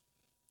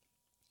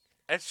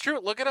 It's true.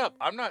 Look it up.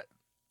 I'm not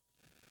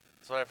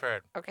That's what I've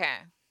heard. Okay.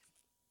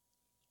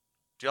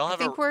 Do y'all I have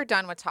think we're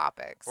done with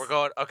topics. We're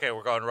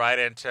going right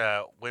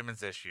into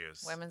women's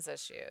issues. Women's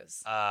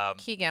issues. Um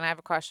Keegan, I have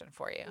a question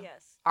for you.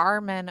 Yes.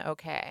 Are men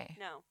okay?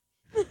 No.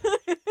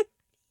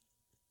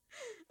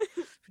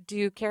 Do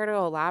you care to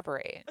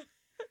elaborate?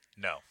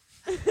 no.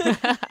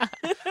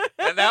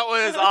 And that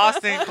was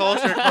Austin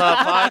Culture Club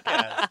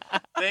podcast.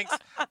 Thanks.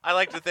 I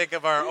like to think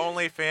of our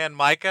only fan,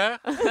 Micah.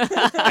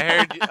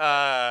 I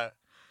heard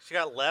she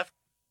got left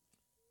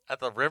at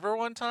the river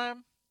one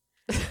time.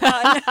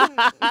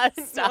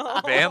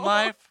 Stop. Van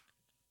life.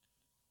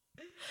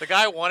 The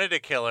guy wanted to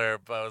kill her,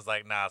 but was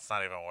like, "Nah, it's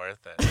not even worth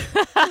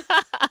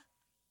it."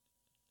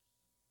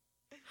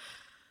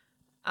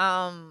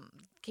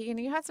 Keegan,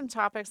 you had some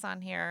topics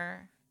on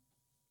here.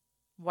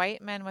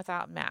 White men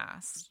without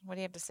masks. What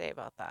do you have to say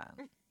about that?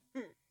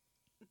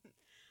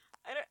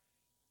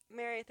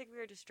 Mary, I think we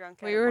were just drunk.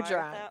 We were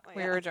drunk.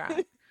 We were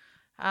drunk.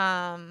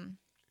 How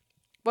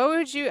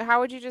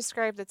would you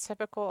describe the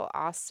typical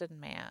Austin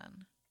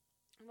man?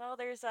 Well,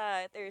 there's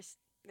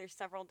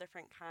several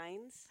different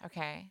kinds.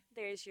 Okay.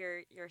 There's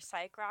your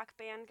psych rock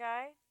band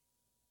guy.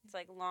 It's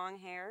like long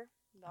hair,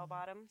 bell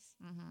bottoms.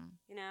 Mm-hmm.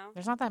 You know.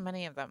 There's not that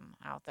many of them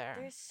out there.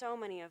 There's so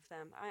many of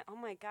them. Oh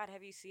my God,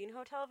 have you seen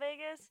Hotel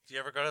Vegas? Do you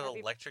ever go to Have the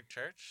you- Electric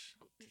Church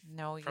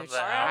No, you from the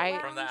try.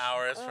 from the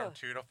hours from Ugh.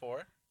 2 to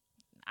 4?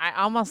 I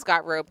almost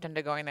got roped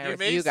into going there You with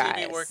may you see guys.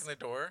 me working the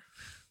door.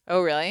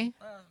 Oh, really?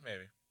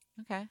 Maybe.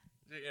 Okay.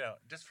 You know,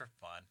 just for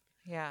fun.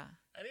 Yeah.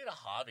 I need a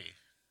hobby.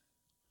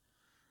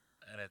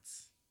 And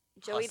it's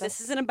Joey, Hustle.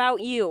 this isn't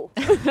about you.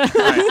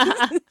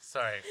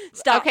 sorry.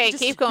 Stop. Okay,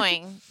 Just- keep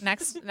going.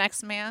 Next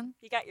man.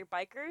 You got your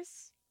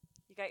bikers.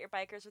 You got your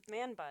bikers with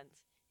man buns.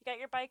 You got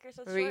your bikers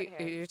with Are short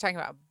hair. you're talking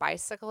about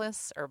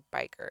bicyclists or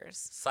bikers?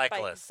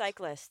 Cyclist.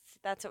 Cyclists.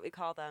 That's what we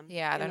call them.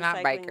 Yeah, in they're the not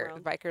cycling bikers.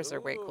 world. Bikers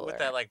are way Ooh. cooler. With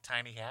that like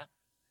tiny hat.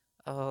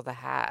 Oh, the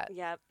hat.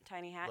 Yep,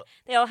 tiny hat. Look.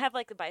 They all have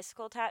like the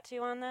bicycle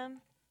tattoo on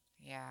them.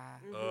 Yeah.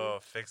 Mhm. Oh,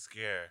 fixed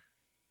gear.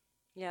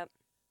 Yep.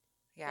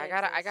 Yeah, They I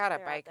got exist. a They're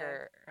out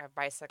there. a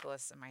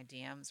bicyclist in my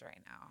DMs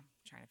right now. I'm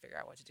trying to figure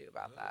out what to do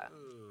about that.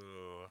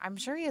 Ooh. I'm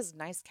sure he has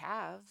nice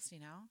calves, you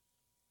know.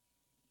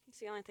 It's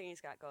the only thing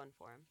he's got going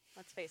for him.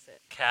 Let's face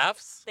it.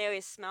 Calves? They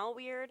always smell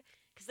weird.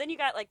 Because then you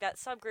got like that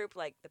subgroup,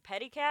 like the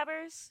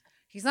pedicabbers.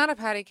 He's not a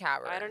patty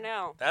cabber. I don't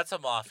know. That's a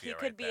mafia He right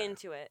could be there.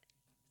 into it.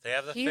 They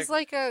have the He's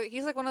like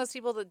one of those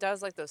people that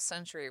does like those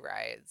century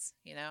rides,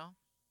 you know,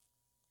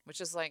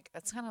 which is like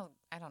that's kind of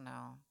I don't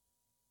know.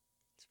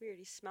 It's weird.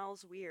 He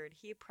smells weird.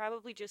 He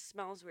probably just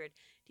smells weird.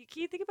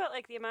 Can you think about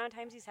like the amount of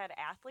times he's had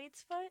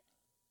athlete's foot?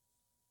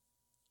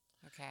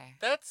 Okay.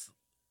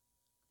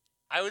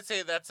 I would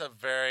say that's a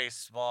very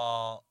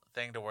small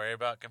thing to worry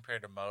about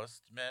compared to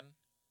most men.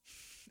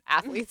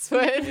 Athlete's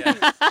foot.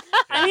 Yeah.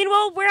 I mean,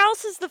 well, where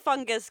else is the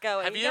fungus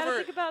going? Have you gotta ever,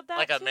 think about that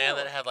like a too. man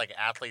that had like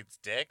athlete's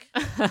dick?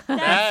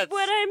 That's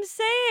what I'm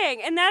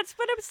saying, and that's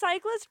what a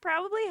cyclist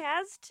probably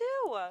has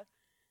too.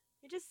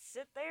 You just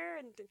sit there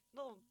in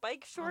little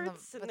bike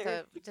shorts, and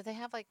they're. Do they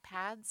have like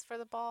pads for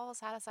the balls?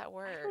 How does that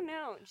work? I don't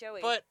know,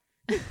 Joey. But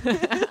He's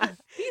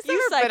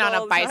You never been on cycle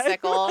all a the time.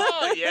 bicycle.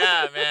 oh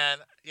yeah, man.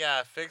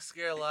 Yeah, fixed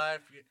gear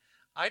life.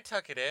 I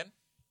tuck it in.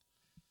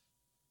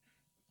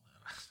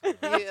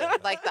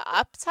 Like the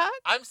up tuck?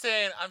 I'm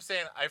saying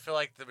I feel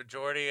like the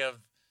majority of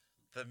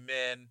the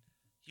men,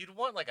 you'd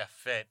want like a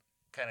fit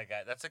kind of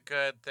guy. That's a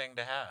good thing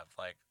to have,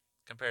 like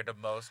compared to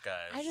most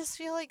guys. I just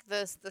feel like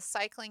the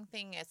cycling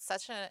thing, it's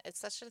such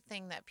a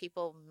thing that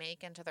people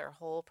make into their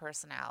whole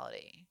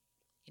personality.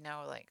 You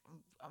know, like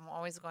I'm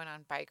always going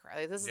on bike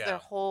ride. This is Yeah. their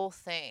whole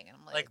thing. And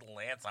I'm like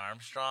Lance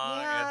Armstrong.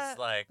 Yeah, It's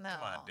like, come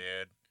on, no.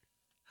 dude.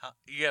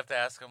 You have to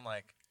ask him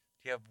like,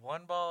 do you have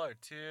one ball or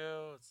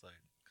two? It's like,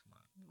 come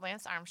on.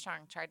 Lance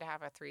Armstrong tried to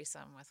have a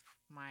threesome with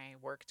my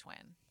work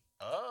twin.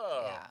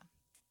 Oh. Yeah.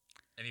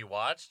 And you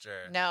watched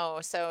or? No,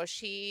 so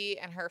she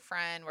and her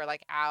friend were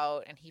like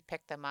out, and he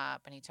picked them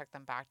up and he took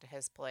them back to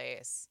his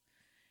place.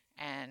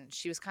 And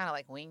she was kind of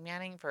like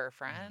wingmanning for her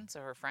friend, so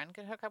her friend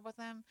could hook up with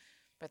him.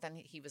 But then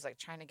he was like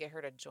trying to get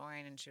her to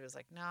join, and she was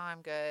like, "No,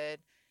 I'm good."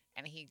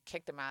 And he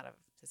kicked him out of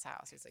his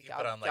house. He's like, You "Y'all,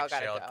 put on y'all like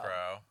gotta Sheryl go."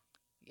 Crow.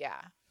 Yeah.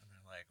 And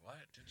they're like, what?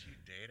 Did you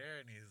date her?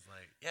 And he's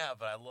like, yeah,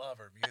 but I love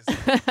her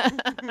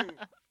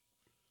music.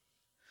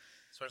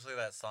 Especially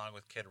that song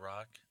with Kid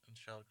Rock and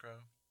Sheryl Crow.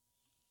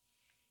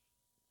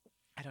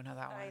 I don't know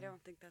that one. I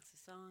don't think that's a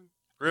song.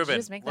 Ruben,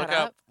 just make look that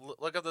up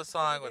look up the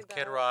song with Look Kid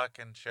that up. Rock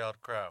and Sheryl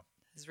Crow.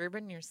 Is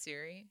Ruben your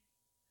Siri?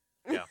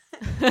 Yeah.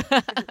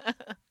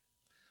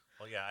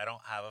 Well, yeah, I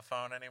don't have a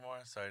phone anymore,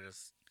 so I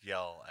just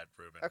yell at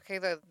Ruben. Okay,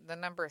 the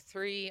number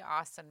 3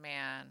 Austin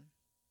man,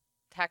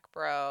 Tech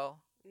Bro.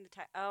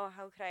 Oh,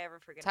 how could I ever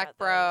forget Tech about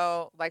those?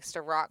 Bro likes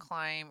to rock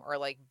climb or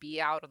like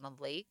be out on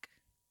the lake,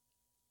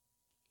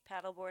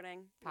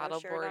 Paddleboarding. no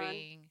shirt on,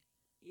 paddleboarding,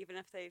 even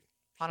if they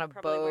on should a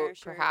probably wear boat,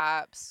 shirt.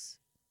 perhaps.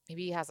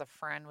 Maybe he has a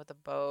friend with a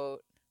boat.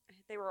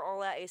 They were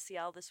all at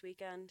ACL this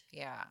weekend.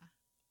 Yeah.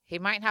 He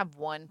might have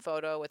one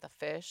photo with a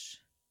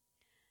fish.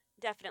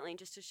 Definitely,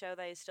 just to show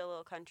that he's still a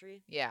little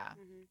country. Yeah.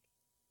 Mm-hmm.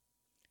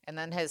 And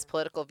then his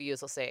political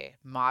views will say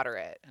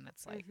moderate. And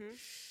it's like, Mm-hmm.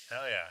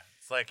 Hell yeah.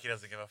 It's like he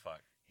doesn't give a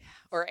fuck.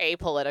 or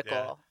apolitical.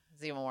 Yeah.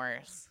 It's even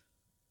worse.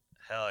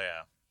 Hell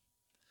yeah.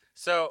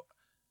 So,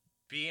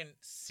 being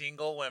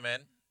single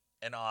women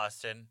in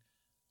Austin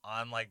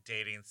on like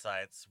dating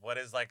sites, what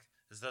is like,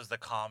 is those the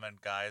common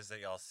guys that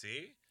y'all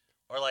see?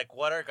 Or like,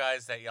 what are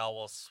guys that y'all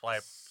will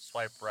swipe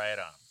right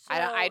on?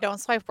 I don't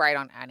swipe right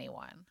on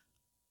anyone.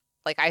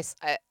 Like I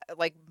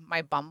like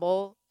my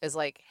Bumble is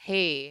like,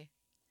 hey,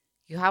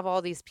 you have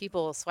all these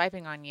people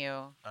swiping on you.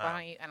 Why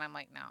don't you? And I'm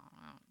like, no.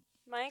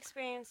 My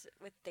experience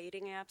with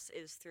dating apps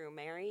is through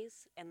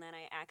Mary's, and then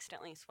I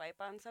accidentally swipe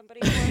on somebody,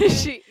 for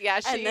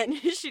her, and then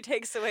she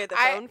takes away the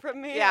I- phone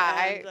from me.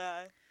 yeah, and,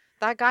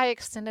 that guy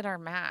extended our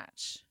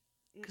match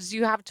because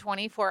you have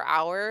 24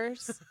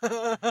 hours,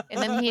 and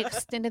then he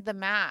extended the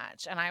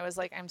match, and I was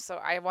like,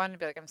 I wanted to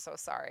be like, I'm so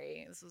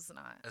sorry. This was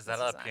not. Is that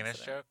this was a an penis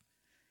accident." joke?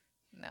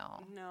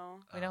 No, no,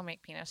 we don't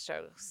make penis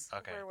jokes.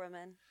 Okay. we're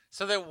women.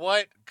 So then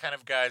what kind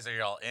of guys are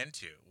y'all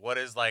into? What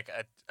is like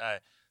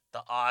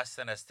the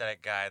Austin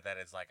aesthetic guy that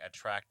is like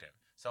attractive?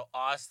 So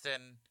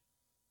Austin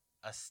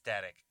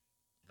aesthetic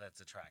that's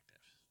attractive.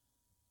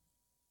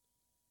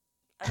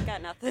 I've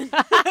got nothing.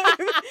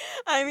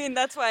 I mean,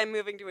 that's why I'm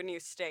moving to a new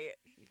state.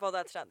 Well,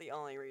 that's not the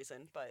only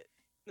reason, but.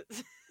 Do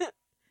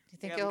you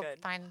think I'm you'll good.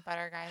 find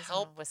better guys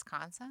Help. in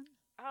Wisconsin?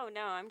 Oh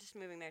no, I'm just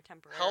moving there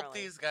temporarily. Help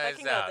these guys I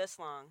can out. go this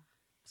long.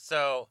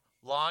 So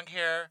long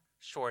hair,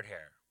 short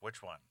hair.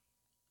 Which one?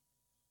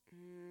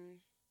 Mm,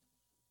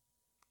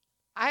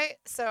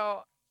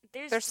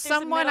 There's there's a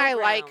someone middle I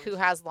like ground. who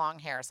has long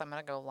hair, so I'm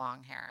gonna go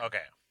long hair. Okay.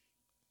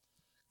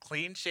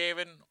 Clean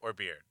shaven or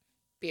beard?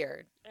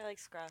 Beard, I like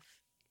scruff.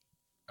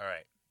 All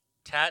right.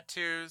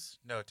 Tattoos,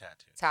 no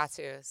tattoos.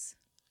 tattoos.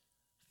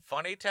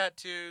 Funny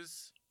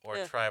tattoos or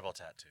Ugh. tribal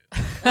tattoos?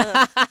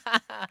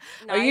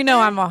 Oh, you know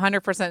Neither? I'm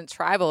 100%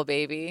 tribal,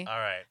 baby. All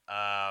right.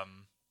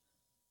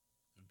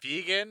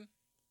 Vegan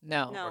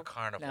No, No. or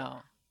carnivore?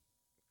 no,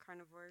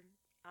 Carnivore,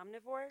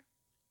 omnivore,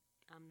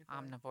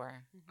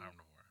 omnivore. Mhm.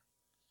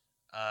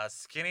 Omnivore.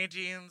 Skinny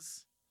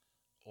jeans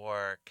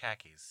or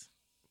khakis?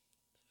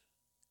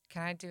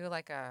 Can I do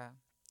like a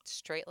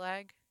straight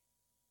leg,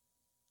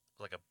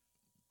 Like a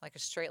like a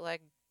straight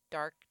leg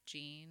dark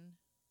jean?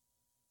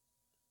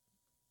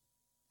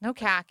 No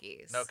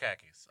khakis. no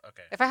khakis.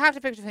 Okay. If I have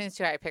to pick between the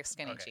two, I pick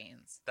skinny Okay.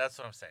 jeans. That's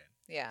what I'm saying.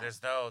 Yeah,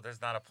 There's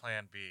not a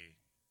plan B.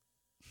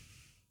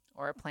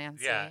 or a plan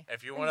C. Yeah,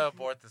 if you want to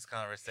abort this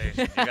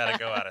conversation, you got to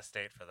go out of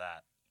state for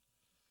that.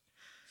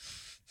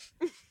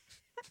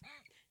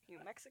 New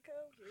Mexico.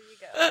 Here you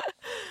go.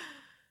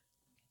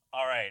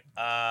 All right.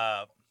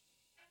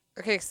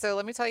 Okay, so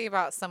let me tell you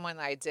about someone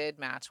that I did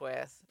match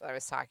with that I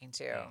was talking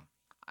to.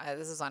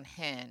 this is on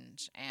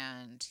Hinge,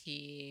 and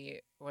he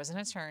was an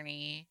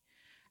attorney.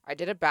 I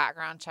did a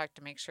background check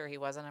to make sure he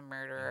wasn't a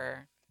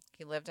murderer.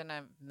 He lived in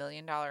 $1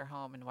 million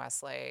home in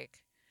Westlake.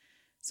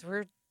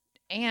 So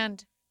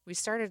we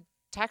started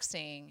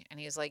texting, and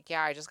he's like,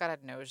 yeah, I just got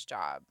a nose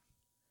job.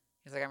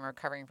 He's like, I'm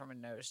recovering from a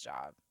nose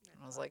job.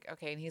 And I was like,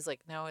 okay. And he's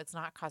like, no, it's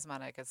not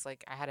cosmetic. It's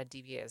like I had a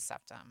deviated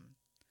septum.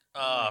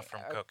 Oh, like,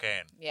 from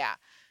cocaine. Yeah.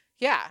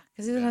 Yeah,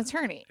 because he's an Yeah.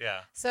 attorney.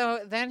 Yeah.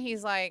 So then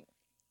he's like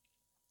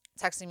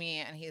texting me,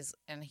 and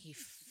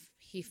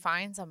he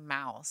finds a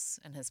mouse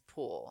in his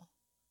pool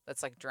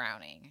that's like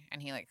drowning,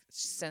 and he like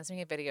sends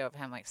me a video of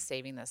him like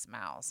saving this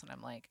mouse, and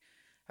I'm like,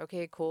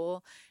 okay,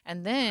 cool.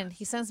 And then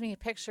he sends me a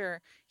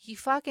picture. He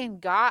fucking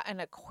got an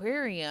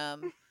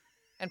aquarium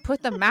and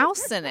put the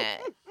mouse in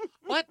it.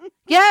 What?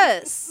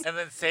 Yes. And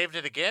then saved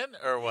it again,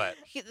 or what?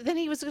 Then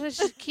he was gonna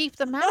just keep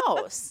the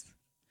mouse.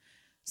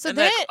 So in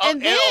then, the,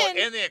 and then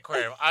in the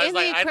aquarium. I was in the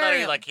like, I thought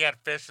aquarium. he had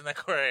fish in the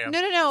aquarium.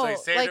 no. So he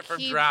saved like it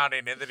from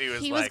drowning, and then he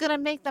was he like, was gonna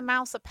make the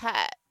mouse a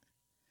pet.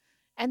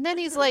 And then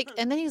he's like,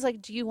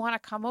 do you want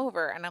to come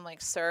over? And I'm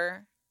like,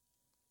 sir,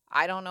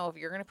 I don't know if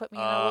you're gonna put me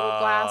in a little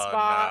glass Oh,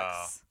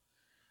 box.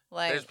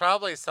 Like, there's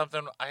probably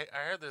something. I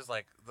heard there's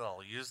like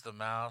they'll use the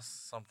mouse,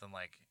 something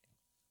like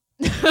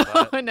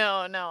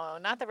no,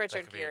 not the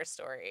Richard could be- Gere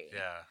story.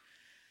 yeah.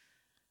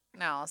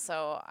 No,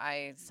 so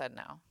I said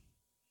no.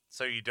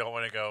 So you don't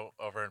want to go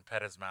over and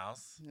pet his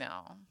mouse?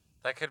 No.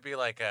 That could be he's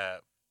like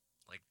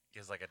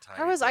a tiny.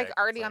 I was like dick.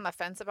 already It's on the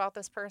fence about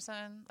this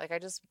person. Like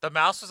The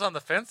mouse was on the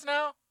fence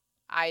now.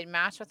 I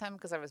matched with him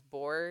because I was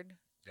bored.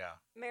 Yeah.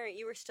 Mary,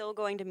 you were still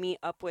going to meet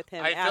up with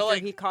him I feel after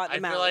like he caught the I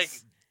mouse. feel like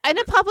In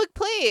a public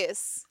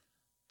place.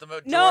 the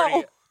majority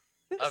No.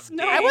 of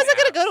No. I dating wasn't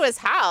gonna go apps- to his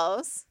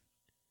house.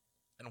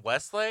 in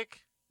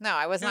Westlake. No,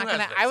 I was Who not has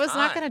gonna. the I was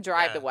not time? gonna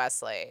drive Yeah. to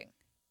Westlake.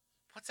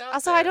 What's out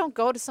Also, there? I don't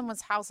go to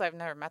someone's house I've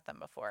never met them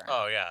before.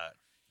 Oh yeah,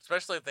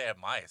 especially if they have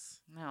mice.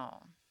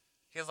 No.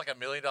 He has like $1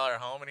 million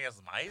home and he has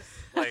mice.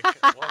 Like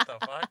what the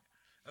fuck?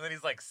 And then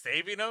he's like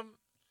saving them.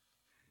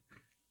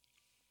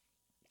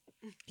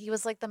 He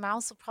was like, the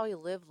mouse will probably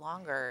live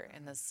longer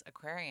in this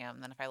aquarium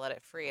than if I let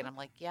it free. And I'm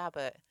like, yeah,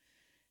 but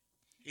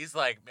He's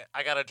like,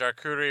 I got a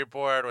charcuterie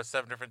board with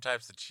 7 different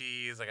types of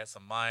cheese. I got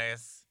some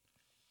mice.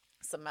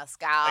 some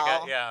mezcal.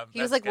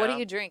 He was like, what do mezcal.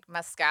 you drink?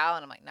 Mezcal?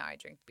 And I'm like, no, I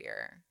drink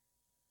beer.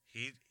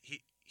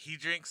 He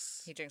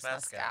drinks. He drinks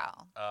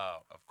mezcal. Oh,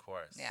 of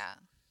course. Yeah.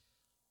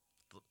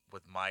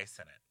 With mice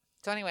in it.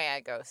 So anyway, I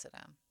ghosted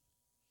him.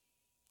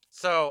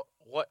 So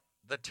what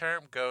the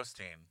term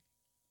ghosting,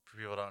 for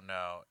people who don't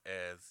know,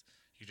 is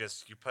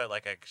you put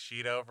like a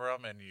sheet over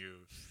them and you.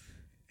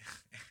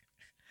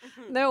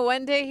 No,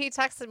 one day he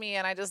texted me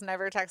and I just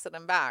never texted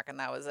him back, and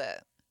that was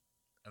it.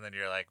 And then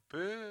you're like,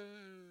 boo.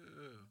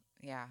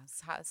 Yeah,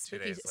 it's hot, 2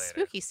 spooky, days later.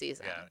 spooky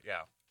season.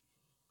 Yeah.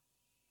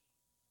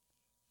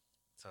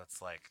 So it's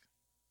like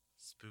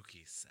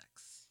spooky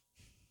sex.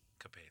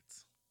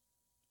 Capades.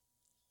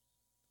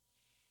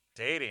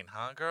 Dating,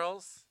 huh,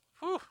 girls?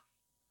 Whew.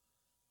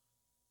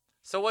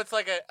 So what's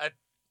like a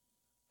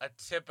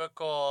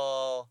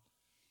typical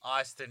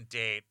Austin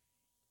date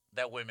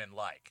that women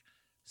like?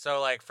 So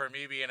like for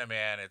me being a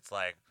man, it's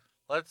like,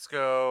 let's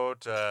go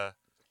to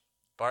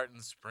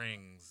Barton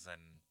Springs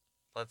and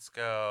let's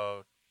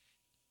go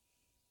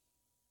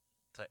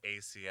to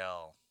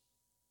ACL.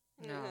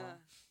 No.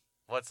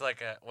 What's a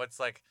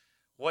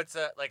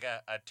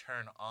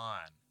turn on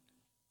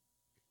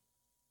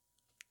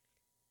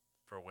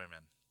for women?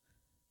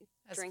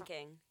 As fa-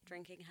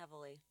 Drinking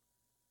heavily.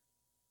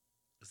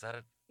 Is that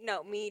a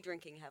No, me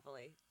drinking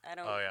heavily. I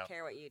don't Oh, yeah.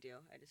 care what you do.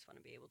 I just want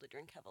to be able to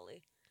drink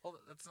heavily. well?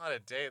 That's not a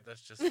date.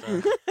 That's just a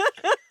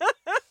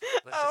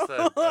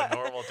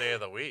normal day of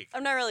the week.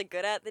 I'm not really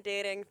good at the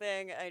dating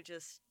thing. I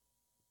just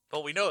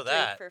But we know drink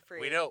that. for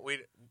free. We know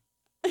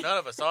none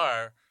of us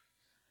are.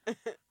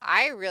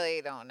 I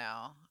really don't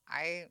know.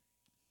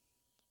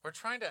 We're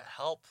trying to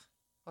help.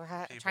 We're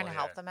People trying to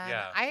help here. the men.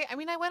 Yeah. I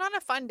mean, I went on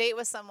a fun date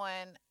with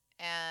someone,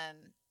 and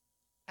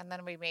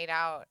then we made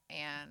out,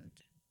 and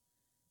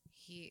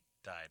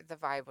Died. the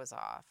vibe was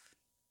off.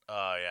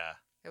 Oh yeah.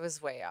 It was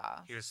way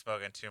off. He was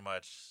smoking too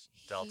much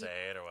Delta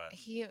 8 or what?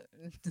 It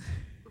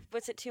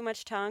Was it too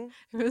much tongue?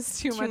 was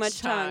too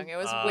much tongue. tongue. It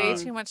was way Oh.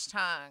 too much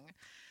tongue,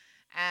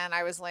 and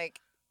I was like,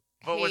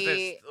 But was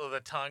hey, the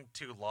tongue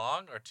too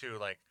long or too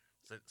like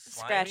was it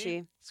slimy?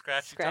 Scratchy.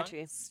 Scratchy.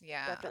 Scratchy.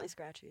 yeah. Definitely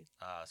scratchy.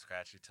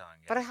 Scratchy tongue.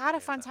 But I yeah, had a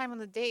hate fun that. time on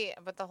the date.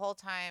 But the whole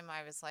time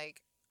I was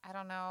like, I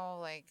don't know,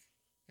 like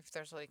if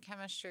there's really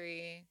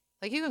chemistry.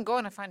 Like you can go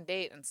on a fun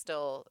date and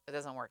still it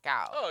doesn't work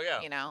out. Oh,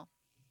 yeah. You know.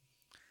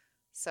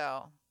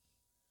 So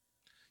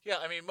Yeah,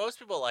 I mean, most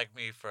people like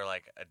me for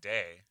like a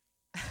day.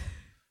 And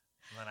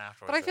then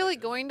afterwards. But I they're feel like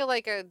 "Ugh." going to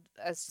like a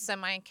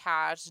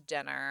semi-cash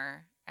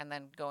dinner and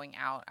then going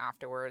out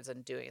afterwards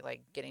and doing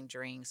like getting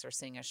drinks or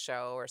seeing a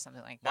show or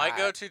something like that. My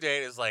go-to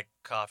date is like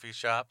coffee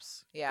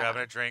shops, Yeah.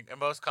 grabbing a drink, and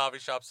most coffee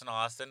shops in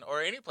Austin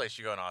or any place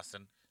you go in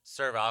Austin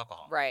serve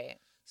alcohol. Right.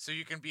 So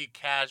you can be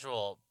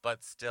casual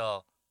but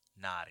still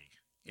naughty.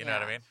 You know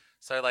what I Yeah. mean?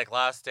 So like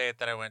last date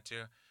that I went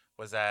to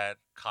was at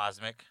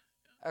Cosmic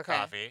Okay.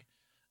 Coffee,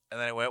 and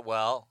then it went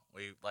well.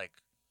 We like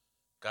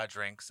got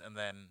drinks, and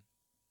then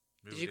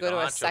Did moved you to go the to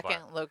a Honcho Bar.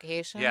 second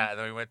location? Yeah, and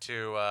then we went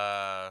to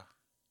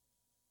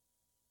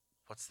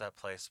what's that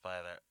place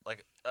by there?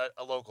 Like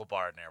a local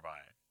bar nearby,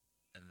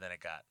 and then it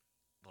got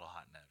a little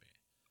hot and heavy.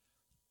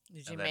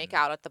 Did you And make then-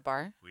 out at the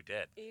bar? We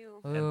did.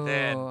 Ew. And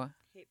then- Ooh.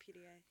 Hate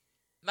PDA.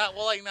 Not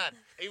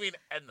I mean,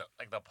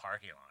 in the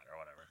parking lot or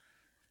whatever.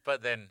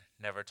 But then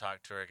never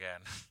talked to her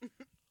again.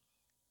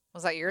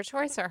 Was that your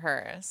choice or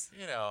hers?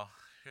 You know,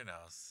 who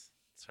knows?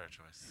 It's her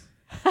choice.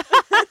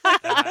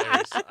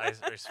 And I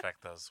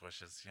respect those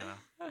wishes. You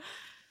know.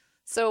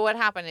 So what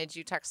happened? Did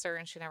you text her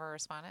and she never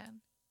responded?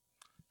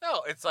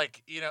 No, it's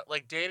like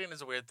like dating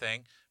is a weird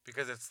thing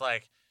because it's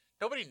like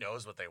nobody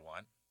knows what they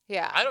want.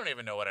 Yeah. I don't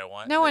even know what I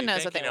want. No and one then you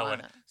knows think what you they know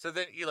want. So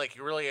then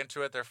you're really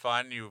into it. They're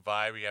fun. You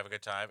vibe. You have a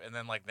good time. And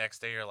then like next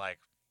day you're like,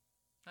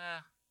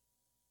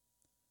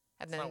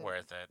 And it's not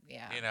worth it.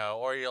 yeah. You know,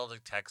 or you'll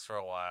like text for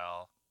a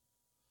while.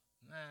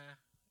 You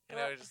know,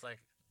 Well- you're just like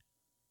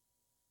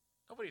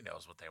nobody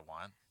knows what they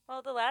want.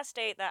 Well, the last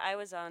date that I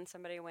was on,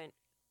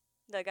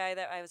 the guy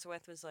that I was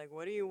with was like,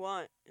 "What do you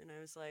want?" And I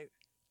was like,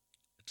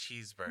 A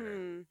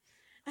cheeseburger.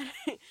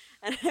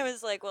 And I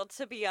was like, "Well,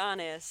 to be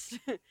honest,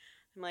 I'm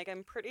like,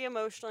 I'm pretty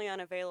emotionally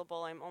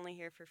unavailable. I'm only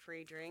here for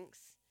free drinks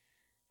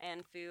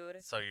and food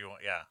So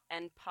yeah,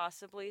 and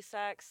possibly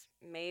sex,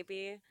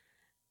 maybe."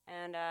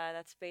 And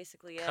that's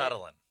basically it.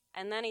 cuddling.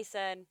 And then he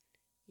said,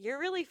 "You're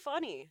really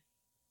funny.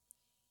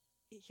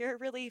 You're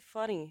really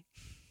funny.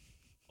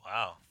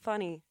 Wow.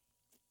 Funny."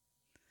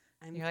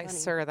 I'm You're like, funny.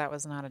 sir, that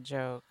was not a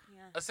joke.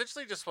 Yeah.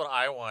 Essentially, just what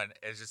I want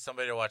is just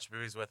somebody to watch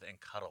movies with and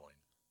cuddling.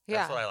 Yeah.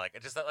 That's what I like.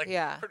 It's just like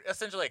Yeah.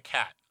 essentially a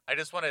cat. I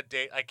just want to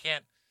date. I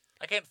can't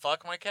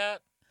fuck my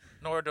cat,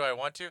 nor do I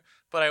want to.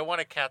 But I want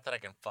a cat that I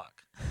can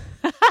fuck.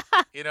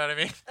 You know what I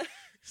mean?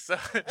 So,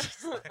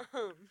 just like,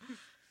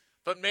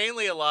 but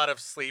mainly a lot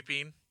of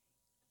sleeping,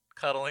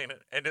 cuddling,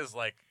 and just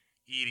like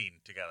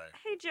eating together.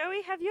 Hey,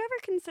 Joey, have you ever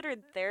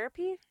considered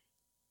therapy?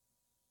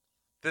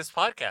 This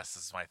podcast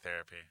is my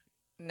therapy.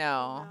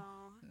 No.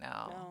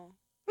 No.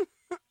 No.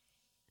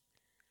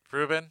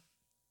 Ruben,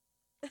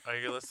 are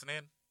you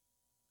listening?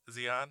 Is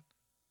he on?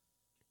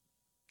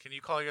 Can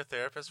you call your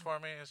therapist for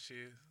me? Is she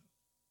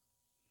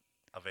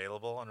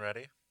available and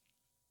ready?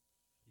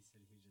 He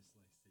said he just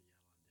likes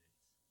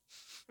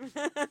to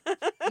yell on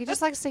dates. He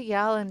just likes to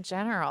yell in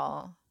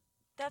general.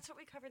 That's what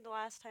we covered the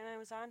last time I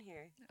was on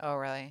here. Oh,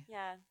 really?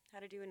 Yeah, how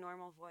to do a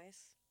normal voice.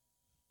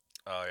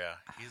 Oh yeah,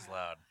 he's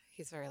loud.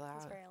 He's very loud.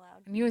 It's very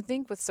loud. And you would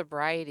think with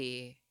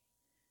sobriety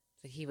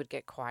that he would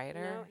get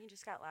quieter. No, he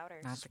just got louder.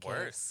 Not It's the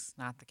worse. case.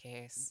 Not the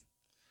case.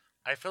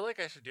 I feel like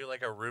I should do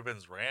like a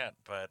Ruben's rant,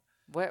 but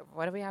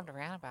What do we have to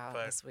rant about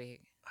But- this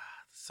week?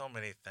 so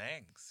many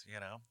things, you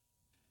know,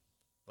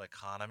 the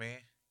economy,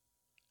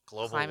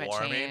 global Climate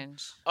warming.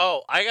 change.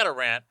 Oh, I got a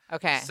rant.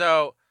 Okay.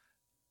 So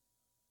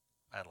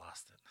I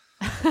lost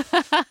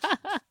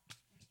it.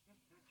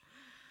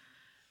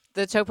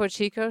 The Topo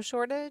Chico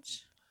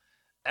shortage?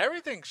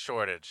 Everything's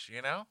shortage,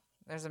 you know.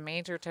 There's a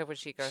major Topo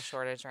Chico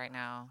shortage right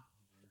now.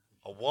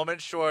 A woman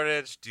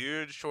shortage,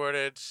 dude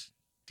shortage,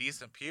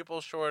 decent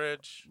people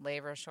shortage,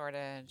 Labor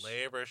shortage.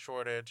 labor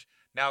shortage.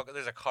 Now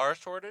there's a car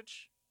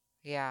shortage,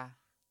 Yeah.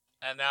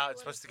 and now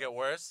it's supposed to get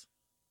worse.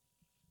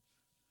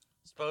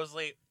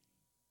 Supposedly,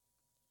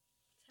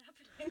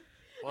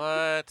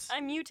 what?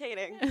 I'm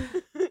mutating.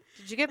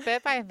 Did you get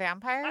bit by a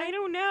vampire? I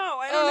don't know.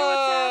 I don't know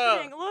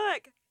what's happening.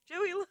 Look,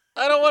 Joey, look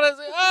I don't want to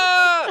say.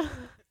 Ah!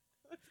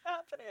 what's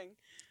happening.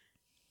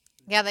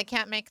 Yeah, they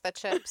can't make the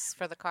chips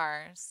for the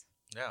cars.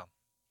 Yeah.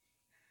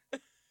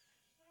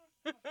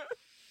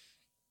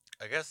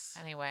 I guess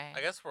Anyway.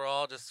 we're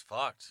all just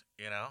fucked,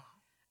 you know.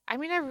 I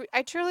mean,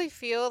 I truly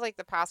feel like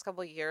the past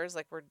couple of years,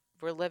 like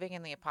we're living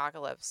in the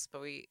apocalypse,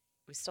 but we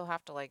still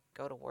have to like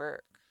go to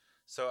work.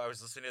 So I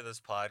was listening to this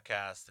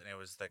podcast, and it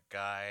was the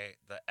guy,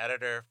 the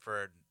editor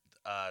for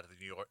the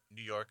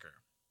New Yorker,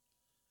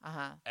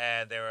 Uh-huh.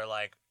 and they were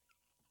like,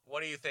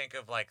 "What do you think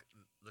of like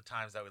the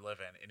times that we live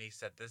in?" And he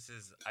said, "This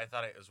is." I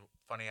thought it was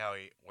funny how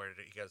he worded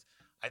it. He goes,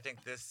 "I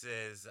think this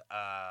is."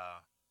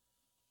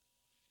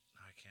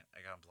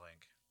 I got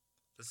blank.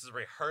 This is a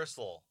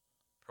rehearsal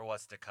for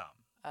what's to come.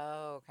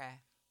 Oh, okay.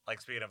 Like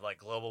speaking of like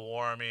global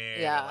warming,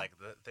 Yeah. and, like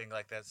the thing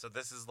like that. So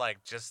this is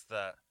like just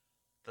the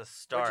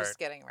start. We're just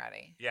getting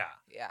ready. Yeah.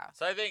 Yeah.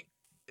 So I think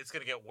it's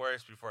gonna get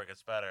worse before it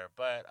gets better.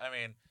 But I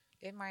mean,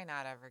 It might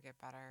not ever get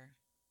better.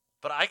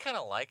 but I kind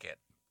of like it.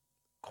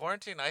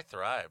 Quarantine, I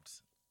thrived.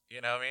 You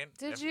know what I mean?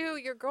 Did If- you?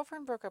 Your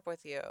girlfriend broke up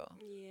with you.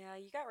 Yeah,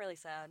 you got really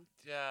sad.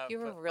 Yeah. You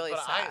were but- really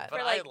but sad. I, but For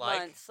I like like.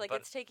 months. Like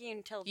but it's taking you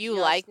until You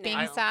just like being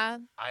now.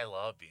 sad? I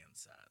love being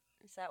sad.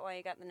 Is that why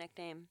you got the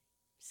nickname?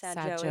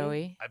 Sad,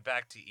 Joey. I'm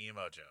back to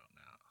emo Joe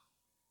now.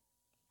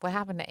 What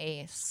happened to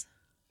Ace?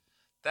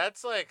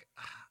 That's like,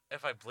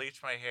 if I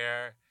bleach my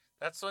hair,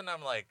 that's when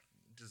I'm like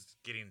just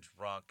getting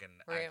drunk and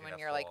Right, acting when a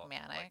you're, like, fool.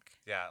 manic?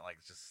 Yeah, like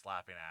just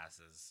slapping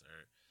asses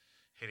or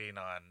hitting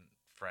on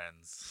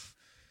friends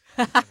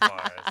in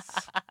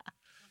bars,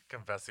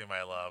 confessing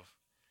my love.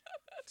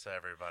 to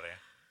everybody.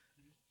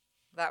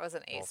 That was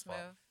an ace Wolf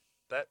move.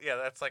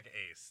 That's like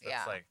ace. That's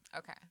Yeah. like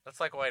Okay. that's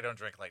like why I don't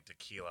drink like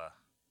tequila.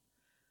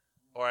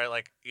 Or I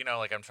like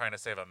I'm trying to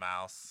save a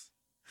mouse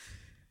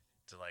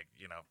to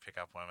pick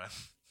up women.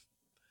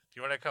 Do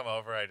you want to come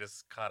over? I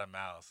just caught a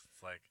mouse.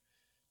 It's like,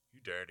 you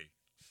dirty.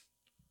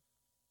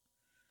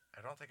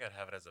 I don't think I'd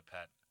have it as a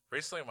pet.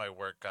 Recently my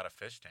work got a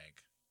fish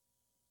tank.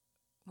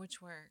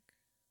 Which work?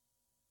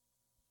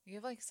 You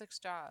have like 6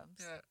 jobs.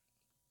 Yeah.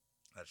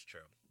 That's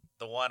true.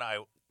 The one I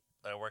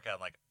work at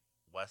like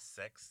West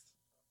 6th,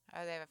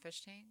 Oh, they have a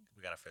fish tank?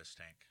 we got a fish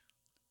tank.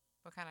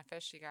 What kind of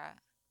fish you got?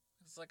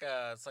 It's like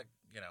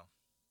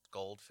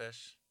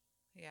goldfish.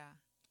 Yeah.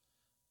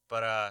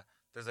 But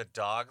there's a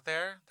dog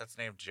there that's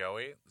named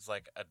Joey. It's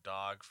like a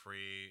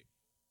dog-free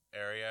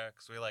area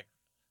because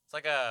it's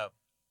like a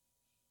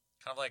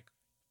kind of like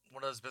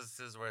one of those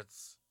businesses where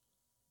it's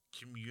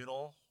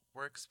communal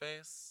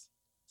workspace.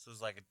 So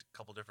there's like a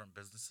couple different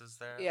businesses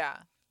there. Yeah.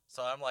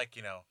 So I'm like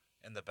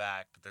in the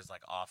back, but there's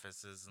like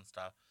offices and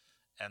stuff,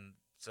 and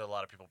so a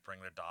lot of people bring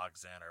their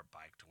dogs in or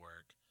bike to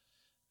work,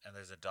 and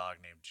there's a dog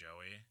named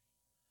Joey.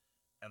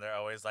 And they're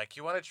always like,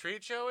 "You want a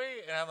treat,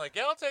 Joey?" And I'm like,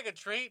 "Yeah, I'll take a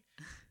treat."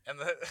 And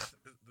then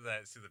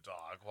I see the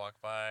dog walk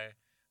by.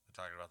 They're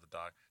talking about the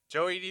dog.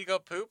 "Joey, do you go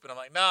poop?" And I'm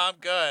like, "No, I'm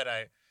good.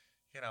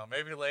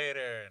 Maybe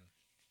later." And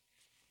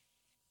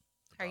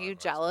the Are dog you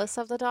walks jealous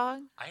by. of the dog?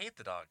 I hate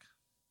the dog.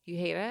 You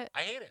hate it?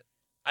 I hate it.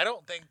 I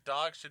don't think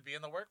dogs should be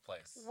in the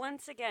workplace.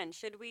 Once again,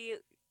 should we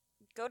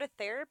go to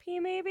therapy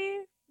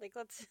maybe? Like,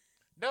 let's.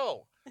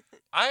 No,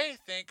 I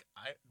think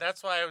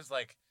that's why I was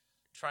like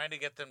trying to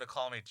get them to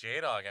call me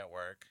J-Dog at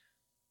work.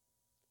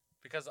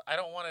 Because I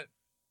don't want it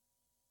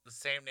the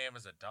same name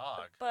as a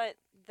dog. But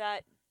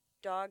that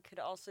dog could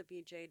also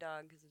be J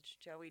Dog because it's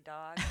Joey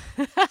Dog.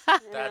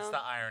 That's the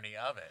irony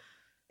of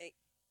it.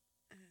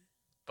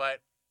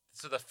 But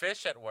so the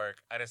fish at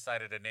work, I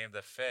decided to name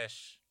the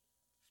fish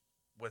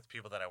with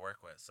people that I work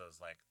with. So it's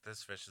like,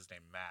 this fish is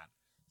named Matt.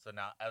 So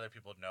now other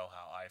people know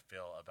how I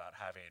feel about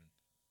having.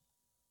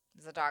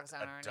 Is the dog's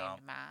owner dump.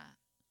 named Matt?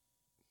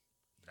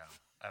 No,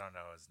 I don't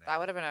know his name. That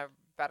would have been a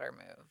better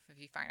move if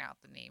you find out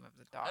the name of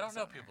the dog. I don't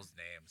know people's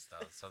names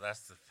though, so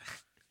that's the thing.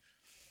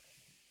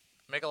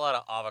 Make a lot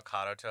of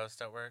avocado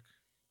toast at work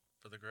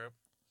for the group.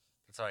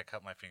 That's how I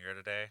cut my finger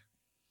today.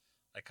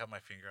 I cut my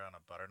finger on a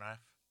butter knife.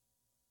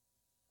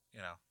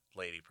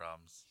 Lady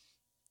problems.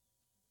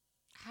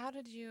 Have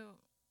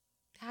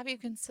you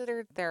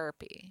considered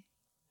therapy?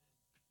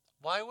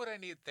 Why would I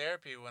need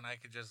therapy when I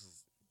could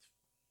just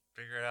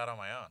figure it out on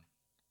my own?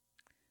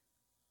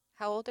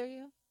 How old are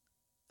you?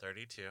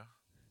 32.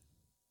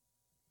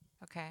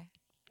 Okay.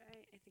 I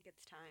think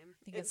it's time.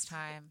 I think it's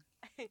time.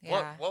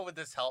 Yeah. What would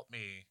this help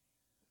me?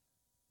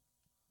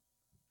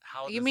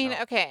 How would You this mean,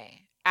 help?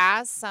 okay,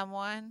 as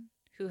someone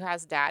who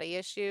has daddy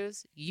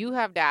issues, you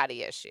have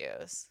daddy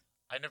issues.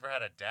 I never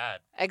had a dad.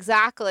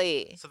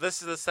 Exactly. So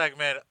this is the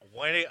segment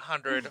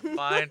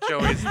 1-800-FIND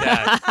Joey's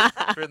dad.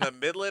 If you're in the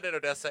Midland and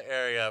Odessa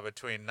area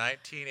between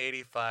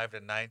 1985 to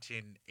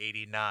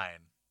 1989,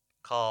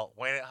 call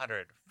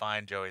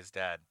 1-800-FIND Joey's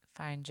dad.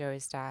 Find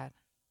Joey's dad.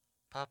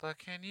 Papa,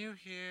 can you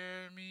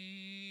hear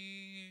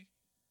me?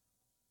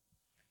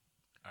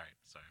 All right,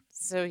 sorry.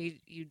 So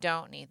you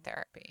don't need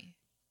therapy.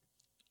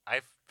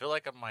 I feel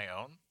like I'm my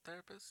own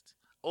therapist.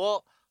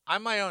 Well,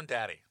 I'm my own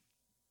daddy.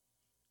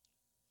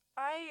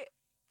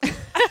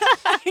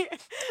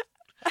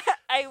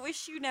 I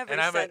wish you never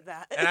And said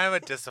that. And I'm a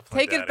disciplined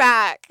Take daddy. it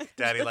back.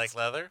 Daddy like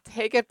leather.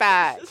 Take it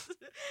back.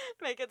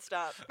 Make it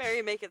stop.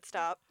 Mary, make it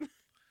stop.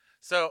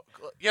 So,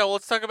 yeah, well,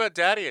 let's talk about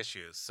daddy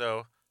issues.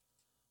 So,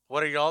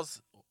 what are y'all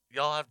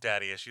have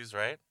daddy issues,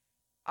 right?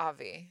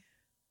 Avi.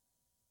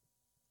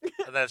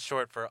 And that's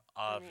short for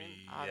I obviously.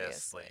 mean,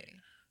 Obviously.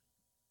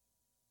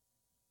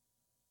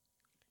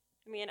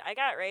 I mean, I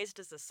got raised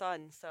as a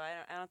son, so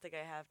I don't think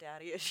I have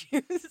daddy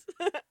issues.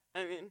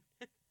 I mean,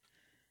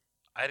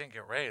 I didn't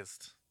get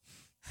raised.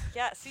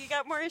 yeah. So you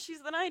got more issues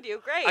than I do.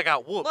 Great. I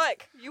got whooped.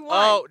 Look, you won.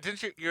 Oh,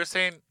 didn't you? You were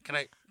saying, can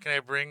I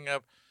bring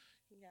up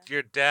Yeah.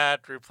 your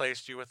dad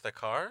replaced you with the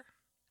car?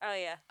 Oh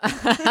yeah.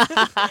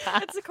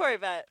 It's a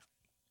Corvette.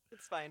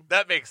 It's fine.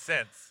 That makes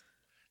sense.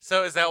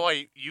 So is that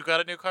why you got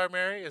a new car,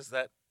 Mary? Is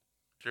that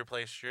to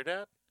replace your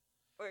dad?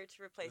 Or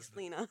to replace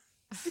Lena.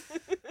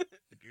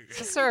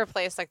 Just to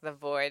replace like the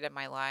void in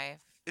my life.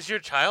 Is your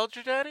child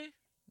your daddy?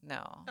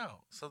 No. No.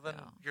 So then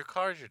No. your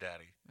car's your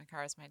daddy. My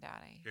car is my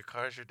daddy. Your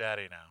car's your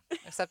daddy now.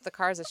 Except the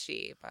car's a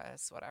she, but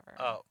it's whatever.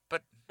 Oh,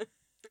 but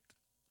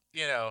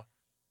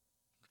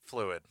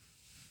fluid.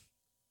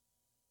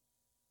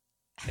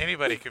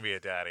 Anybody can be a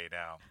daddy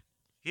now.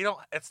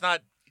 It's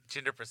not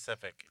gender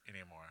specific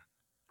anymore.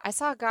 I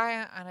saw a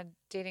guy on a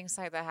dating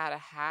site that had a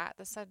hat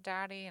that said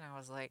daddy, and I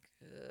was like,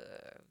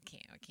 ugh, we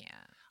can't.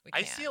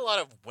 I see a lot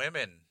of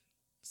women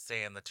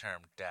saying the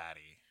term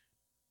daddy.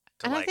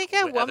 to, And I like, think a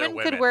other woman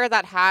could women. wear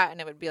that hat and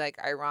it would be like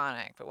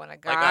ironic, but when a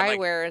guy like-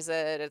 wears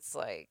it, it's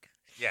like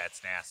Yeah,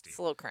 it's nasty. it's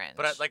a little cringe.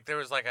 But there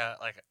was like a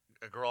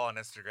girl on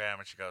Instagram,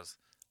 and she goes,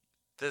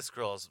 this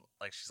girl's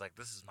like, she's like,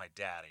 this is my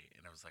daddy,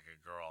 and it was like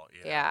a girl,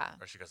 you know? Yeah.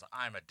 Or she goes,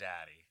 I'm a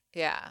daddy.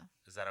 Yeah.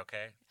 Is that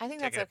okay? I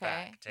think Taking that's it okay.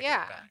 back, taking it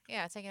Yeah. back.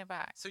 Yeah, taking it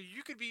back. So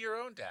you could be your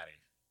own daddy.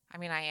 I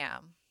mean, I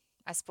am.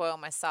 I spoil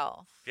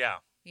myself. Yeah.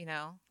 You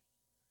know?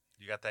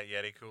 You got that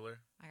Yeti cooler?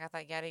 I got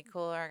that Yeti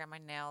cooler. I got my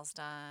nails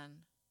done.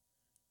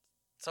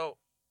 So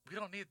we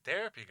don't need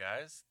therapy,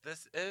 guys.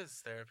 This is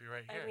therapy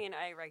right here. I mean,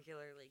 I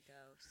regularly go,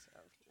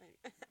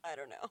 so I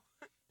don't know.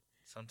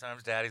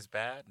 Sometimes daddy's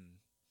bad and,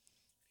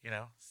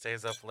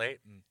 stays up late.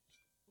 And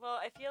Well,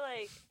 I feel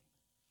like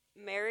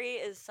Mary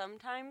is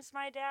sometimes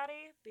my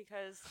daddy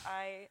because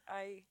I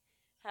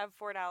have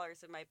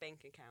 $4 in my bank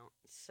account.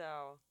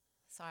 So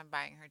So I'm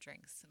buying her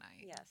drinks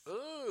tonight. yes.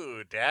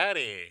 ooh,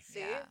 daddy. See?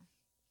 Yeah.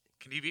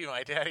 Can you be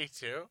my daddy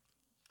too?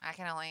 I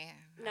can only.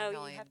 I No, can you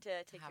only have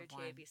to take your have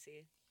one.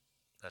 TABC.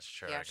 That's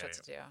true. Yeah, I I shit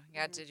got to you. do. You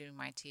got to do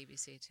my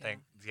TBC too.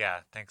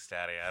 Thanks,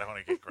 daddy. I don't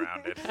want to get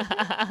grounded.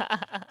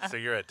 So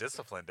you're a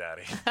disciplined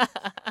daddy.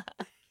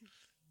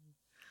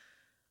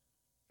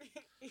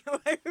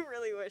 I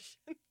really wish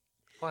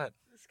What?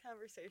 this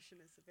conversation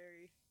is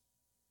very.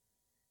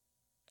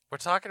 We're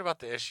talking about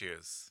the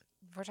issues.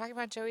 We're talking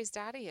about Joey's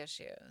daddy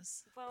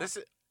issues. Well,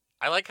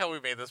 I like how we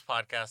made this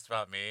podcast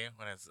about me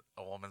when it's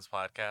a woman's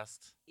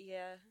podcast.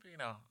 yeah,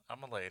 But,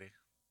 I'm a lady.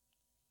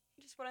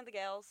 just one of the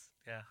gals.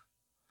 Yeah.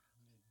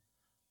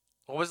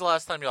 When was the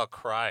last time y'all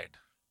cried?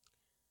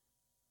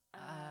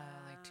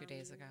 Like 2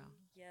 days ago.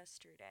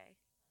 Yesterday.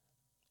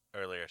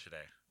 Earlier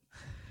today.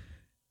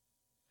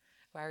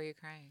 Why were you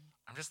crying?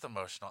 I'm just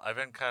emotional. I've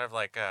been kind of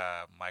like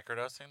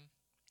microdosing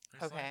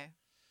recently. Okay.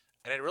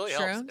 And it really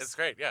Shrooms? helps. It's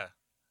great, yeah.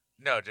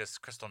 No,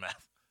 just crystal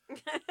meth.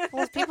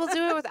 Well, people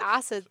do it with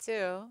acid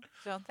too,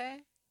 don't they?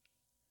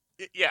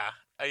 Yeah.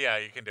 Yeah,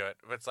 you can do it.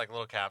 It's like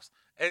little caps.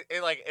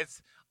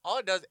 It's all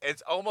it does,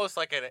 it's almost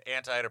like an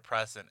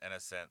antidepressant in a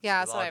sense. Yeah,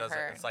 'Cause that's all what it I've does,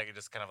 heard. It's like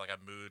just kind of like a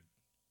mood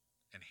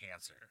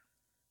enhancer.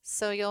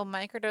 So you'll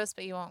microdose,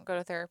 but you won't go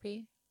to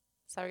therapy?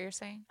 Is that what you're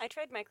saying? I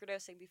tried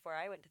microdosing before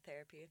I went to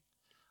therapy.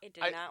 It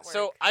did not work.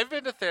 So I've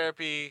been to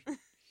therapy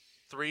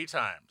 3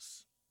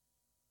 times,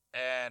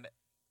 and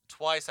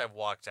twice I've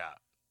walked out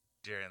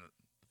during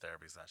the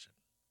therapy session.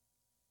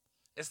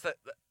 It's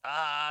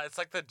it's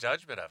like the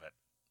judgment of it.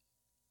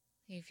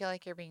 You feel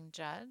like you're being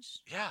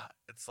judged? Yeah,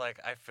 it's like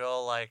I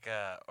feel like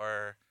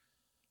or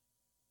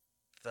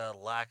the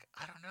lack.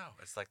 I don't know.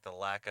 It's like the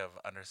lack of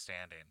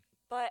understanding.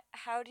 But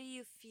how do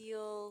you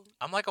feel?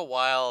 I'm like a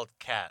wild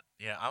cat.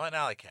 Yeah, I'm an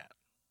alley cat.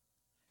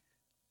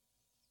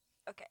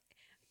 Okay.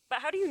 But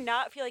how do you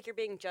not feel like you're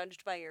being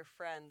judged by your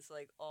friends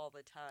like all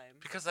the time?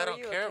 Because Or I are don't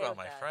you care okay about with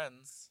my that?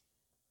 friends.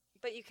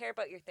 But you care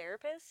about your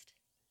therapist?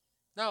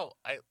 No,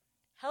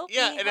 Help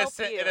yeah, me in help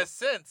you. in a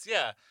sense,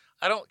 yeah.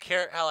 I don't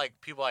care how like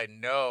people I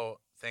know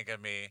think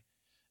of me,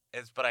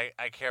 but I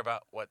care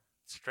about what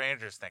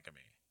strangers think of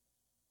me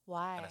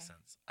Why? in a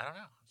sense. I don't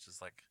know. It's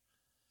just like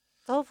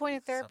The whole point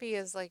of therapy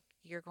is like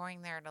you're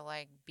going there to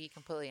like be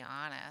completely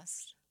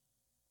honest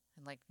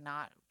and like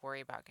not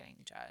worry about getting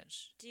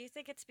judged. Do you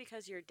think it's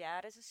because your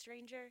dad is a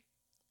stranger?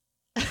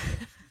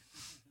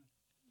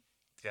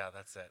 yeah,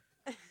 that's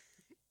it.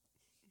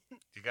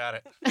 You got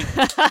it.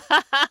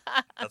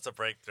 That's a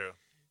breakthrough.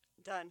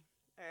 Done.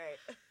 All right.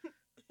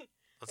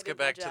 Let's I get did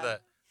my back to job.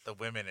 the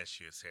women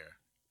issues here.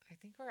 I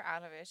think we're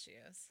out of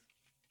issues.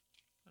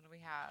 What do we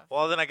have?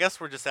 Well, then I guess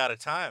we're just out of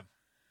time.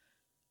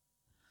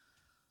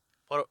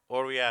 What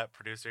are we at,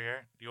 producer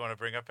here? Do you want to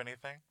bring up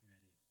anything?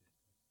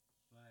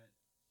 But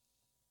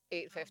I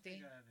don't 8:50.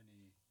 think I have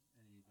any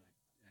like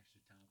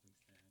extra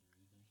topics to add or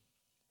anything.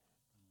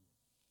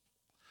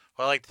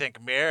 Well, I'd like to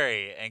thank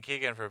Mary and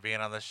Keegan for being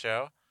on the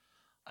show.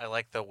 I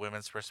like the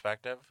women's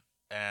perspective,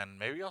 and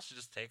maybe y'all should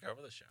just take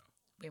over the show.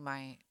 We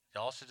might.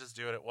 Y'all should just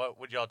do it. What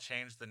would y'all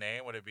change the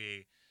name? Would it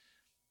be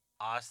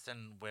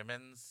Austin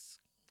Women's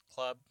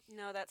Club?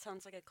 No, that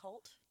sounds like a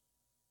cult.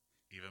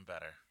 Even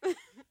better.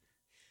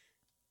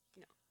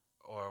 No.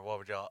 Or what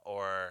would y'all?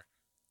 Or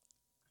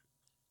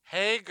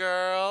Hey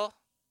Girl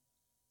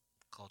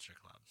Culture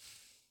Club.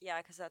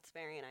 Yeah, because that's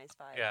Mary and I's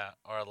vibe. Yeah.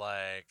 Or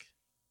like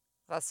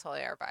That's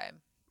totally our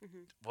vibe.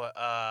 Hmm. what?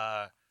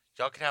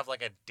 Y'all could have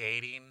like a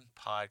dating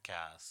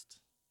podcast.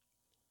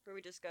 Where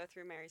we just go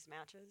through Mary's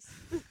matches.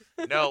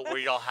 No, where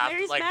y'all have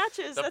Mary's to like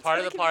matches. the that's part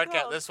what of it the can be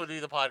podcast. called. This would be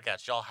the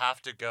podcast. Y'all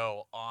have to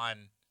go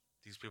on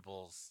these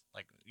people's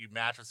like you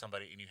match with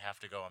somebody and you have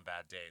to go on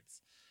bad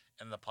dates,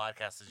 and the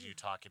podcast is you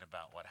talking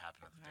about what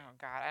happened with the date. Oh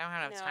God, I don't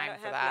have enough No, time I don't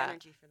for have that. the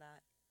energy for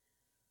that.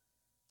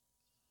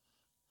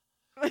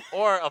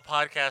 Or a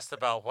podcast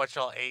about what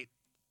y'all ate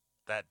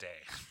that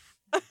day.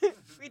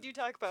 We do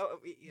talk about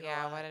what we eat. a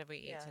Yeah, lot. what did we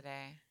eat Yeah.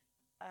 today?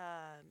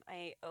 I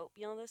ate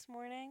oatmeal this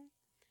morning,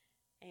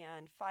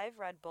 and 5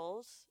 Red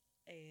Bulls,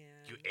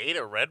 and You ate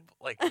a red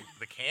like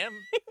the can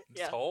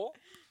Yeah. whole?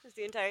 just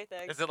the entire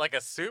thing. Is it like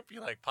a soup?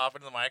 You like pop it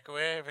in the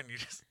microwave and you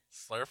just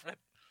slurp it?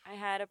 I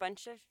had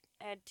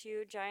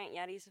 2 giant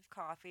Yetis of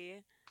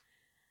coffee.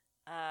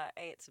 I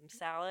ate some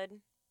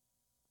salad.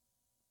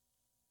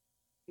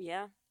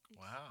 Yeah.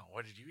 Wow.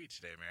 What did you eat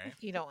today, Mary?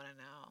 You don't want to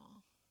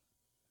know.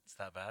 It's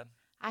that bad?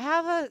 I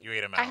have a You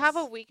eat a mouse. I have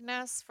a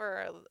weakness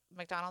for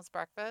McDonald's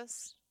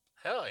breakfast,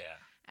 Hell yeah.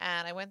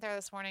 and I went there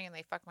this morning and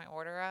they fucked my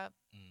order up,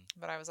 Mm.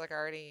 but I was like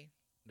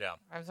Yeah.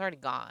 I was already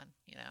gone,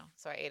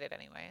 so I ate it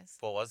anyways.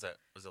 What was it?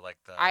 Was it like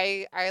the?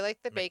 I like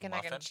the bacon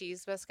egg McMuffin? and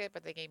cheese biscuit,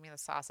 but they gave me the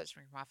sausage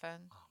McMuffin.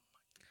 Oh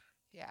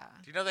Yeah,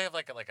 Do you know they have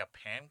like a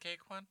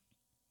pancake one?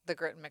 the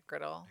grit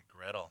McGriddle.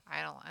 McGriddle.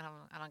 I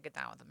don't get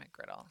down with the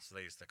McGriddle. So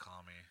they used to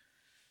call me.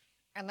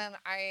 And then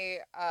I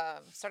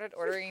started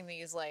ordering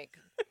these like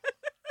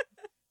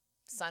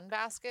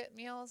Sunbasket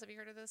meals. Have you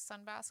heard of this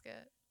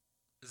Sunbasket?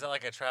 Is that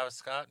like a Travis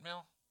Scott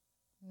meal?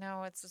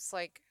 No, it's just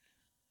like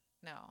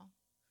no.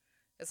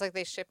 It's like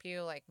they ship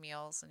you like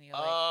meals and you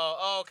like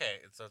Oh, okay.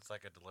 So it's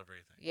like a delivery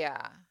thing.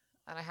 yeah.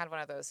 And I had one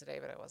of those today,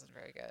 but it wasn't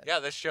very good. Yeah,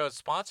 this show is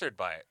sponsored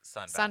by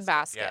Sunbasket.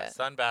 Sunbasket. Yeah,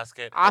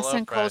 Sunbasket.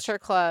 Austin HelloFresh, Culture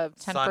Club,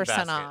 10%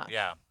 Sunbasket, off.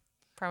 Yeah.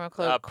 Promo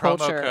code Promo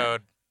Culture.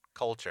 code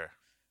Culture.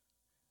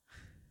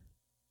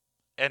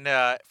 And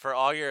for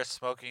all your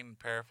smoking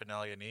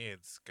paraphernalia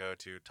needs, go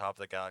to Top of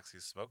the Galaxy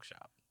Smoke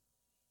Shop.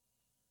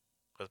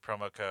 With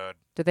promo code,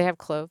 Do they have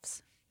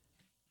cloves?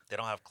 they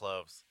don't have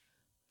cloves.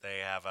 They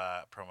have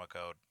promo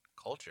code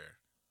Culture.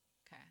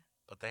 Okay.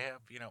 But they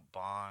have,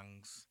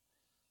 bongs,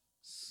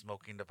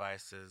 smoking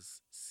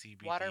devices,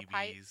 CBDBs, Water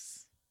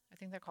pipes. I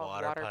think they're called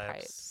Water water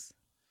pipes.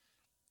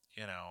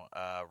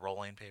 pipes.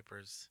 rolling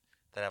papers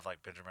that have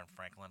like Benjamin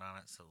Franklin on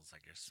it, so it's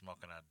like you're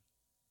smoking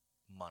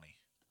a money.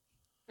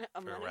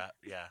 A For money? wrap,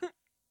 yeah.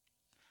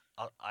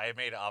 I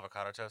made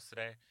avocado toast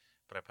today,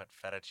 but I put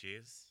feta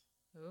cheese.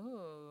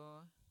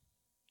 Ooh.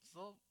 It's a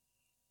little,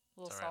 A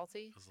little it's all right.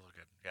 salty. It was a little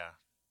good. Yeah.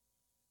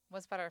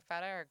 What's better,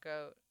 feta or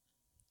goat?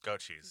 Goat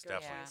cheese, Goat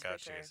definitely cheese, goat for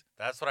sure. cheese.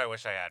 That's what I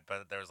wish I had,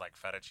 but there was like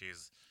feta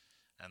cheese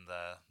and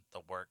the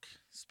work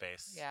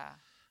space. Yeah.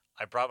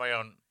 I brought my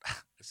own.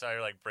 So I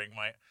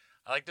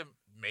I like to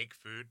make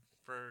food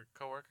for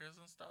coworkers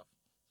and stuff.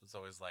 So it's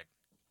always like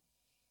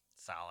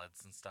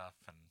salads and stuff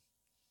and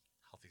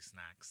healthy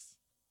snacks.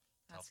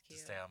 to help That's to cute.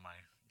 stay on my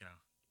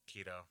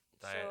keto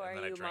So diet. are and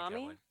then I you drink mommy?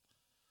 heavily.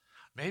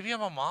 Maybe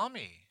I'm a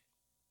mommy.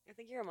 I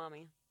think you're a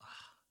mommy.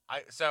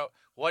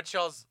 What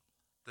y'all's?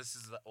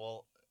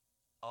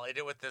 I'll end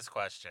it with this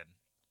question,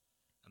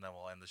 and then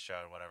we'll end the show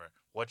and whatever.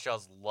 What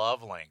y'all's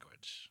love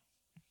language?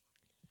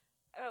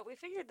 Oh, we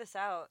figured this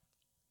out.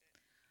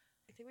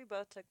 I think we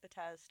both took the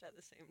test at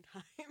the same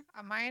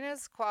time. Mine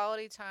is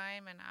quality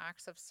time and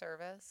acts of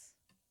service.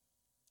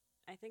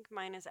 I think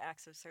mine is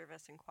acts of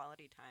service and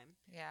quality time.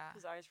 Yeah.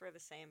 Because ours were the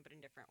same, but in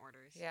different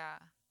orders. Yeah.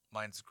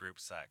 Mine's group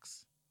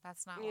sex.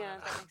 That's not Yeah, one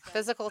of that them. makes sense.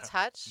 Physical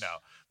touch. No,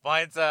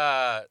 mine's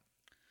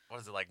what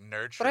is it like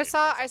nurturing? But I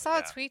saw or a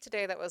something, yeah. tweet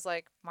today that was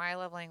like, my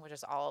love language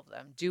is all of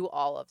them. Do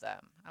all of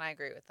them. And I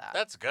agree with that.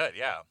 That's good.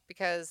 Yeah.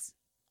 Because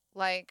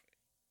like,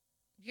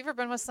 you ever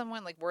been with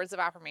someone like words of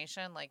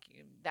affirmation, like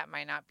that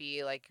might not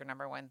be like your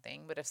number one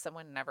thing, but if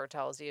someone never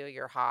tells you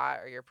you're hot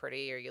or you're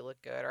pretty or you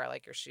look good or I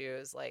like your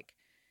shoes, like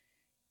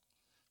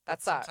that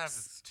But sucks. Sometimes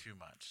it's too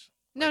much.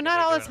 No, Like, if not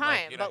they're all the doing it, like,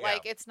 time, you know, but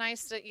like it's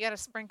nice to you got to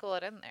sprinkle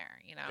it in there,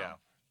 Yeah.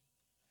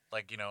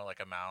 Like like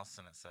a mouse,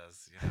 and it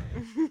says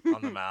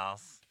on the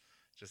mouse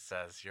just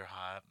says you're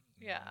hot.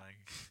 and, Yeah. Like,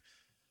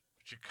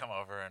 would you come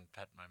over and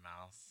pet my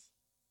mouse?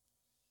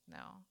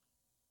 No.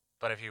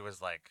 But if he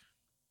was like,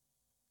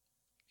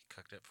 he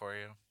cooked it for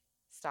you.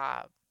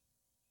 Stop.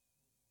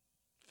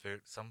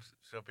 Food. Some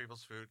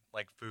people's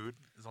food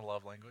is a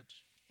love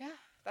language. Yeah,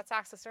 that's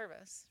acts of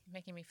service,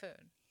 making me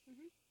food.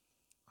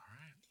 All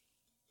right.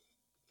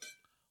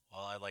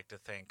 Well, I'd like to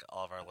thank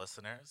all of our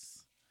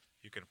listeners.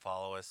 You can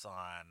follow us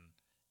on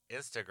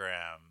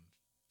Instagram,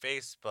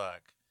 Facebook,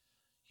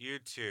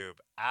 YouTube,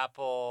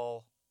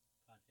 Apple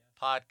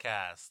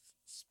Podcasts,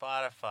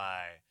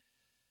 Spotify.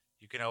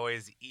 You can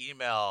always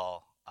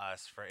email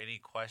us for any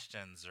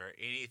questions or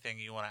anything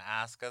you want to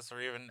ask us,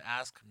 or even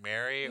ask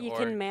Mary. You or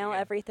can mail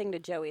everything to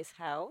Joey's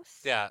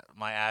house. Yeah,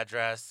 my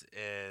address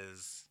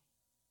is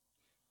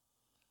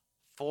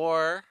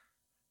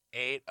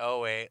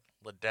 4808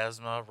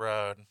 Ledesma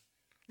Road,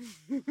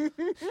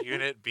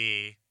 Unit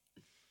B,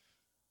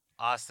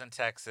 Austin,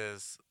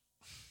 Texas.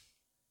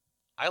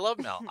 I love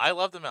mail. I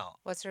love the mail.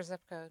 What's your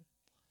zip code?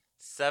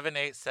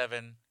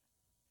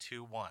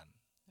 78721.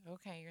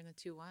 Okay, you're in the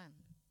 2-1.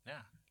 Yeah.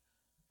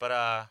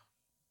 But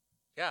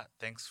yeah,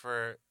 thanks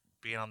for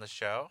being on the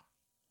show.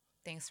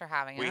 Thanks for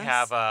having We us.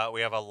 have a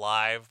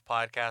live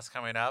podcast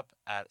coming up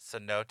at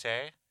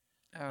Cenote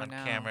oh, on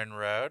no. Cameron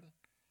Road.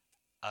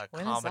 A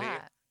When is comedy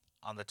that?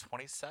 on the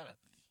 27th.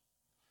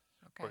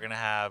 Okay. We're going to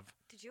have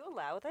Did you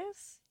allow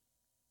this?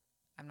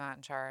 I'm not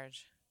in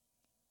charge.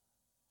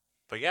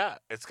 But yeah,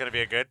 it's going to be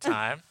a good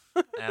time,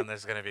 and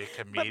there's going to be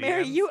comedians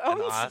Mary, you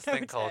and own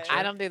Austin Cenote. culture.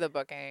 I don't do the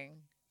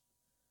booking.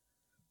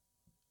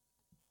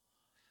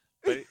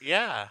 But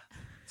yeah,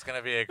 it's going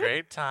to be a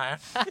great time.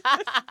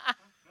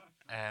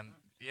 And,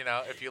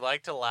 if you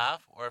like to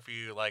laugh or if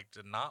you like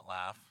to not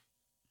laugh,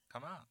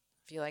 come out.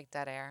 If you like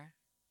dead air.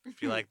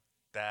 If you like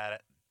dead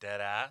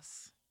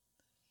ass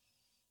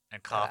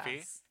and coffee,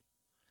 Deadass.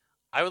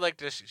 I would like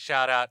to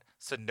shout out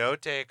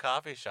Cenote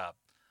Coffee Shop.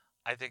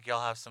 I think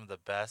y'all have some of the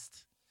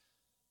best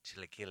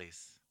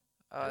chilaquiles.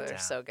 Oh, they're Yeah.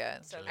 so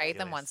good. So I eat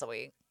them Chilaquiles. once a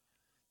week.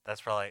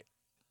 That's probably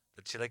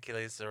the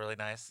chilaquiles are really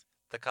nice.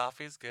 The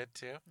coffee's good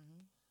too.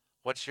 Mhm.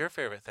 What's your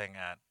favorite thing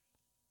at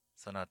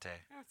Cenote?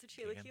 Oh, it's a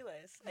Keegan.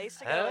 chilaquiles. I used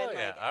to Hell go in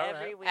yeah, like all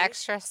every right. week.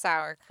 Extra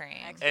sour cream.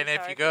 Extra- And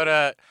if sour you go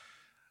cream.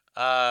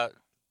 to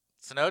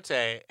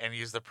Cenote and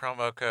use the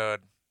promo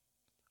code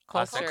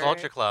Austin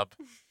Culture Club,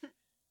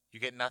 you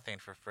get nothing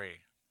for free. You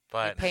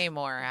But pay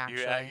more,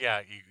 you,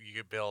 actually. you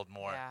could build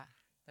more. Yeah.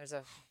 There's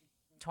a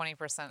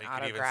 20% You auto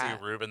can even grat.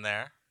 see Ruben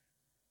there.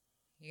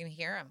 You can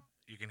hear him.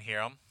 You can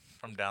hear him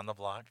from down the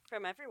block.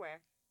 From everywhere.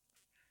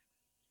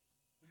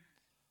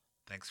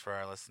 Thanks for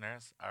our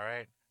listeners. All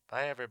right.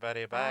 Bye,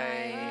 everybody.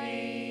 Bye.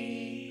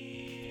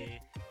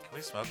 Bye. Can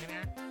we smoke in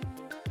here?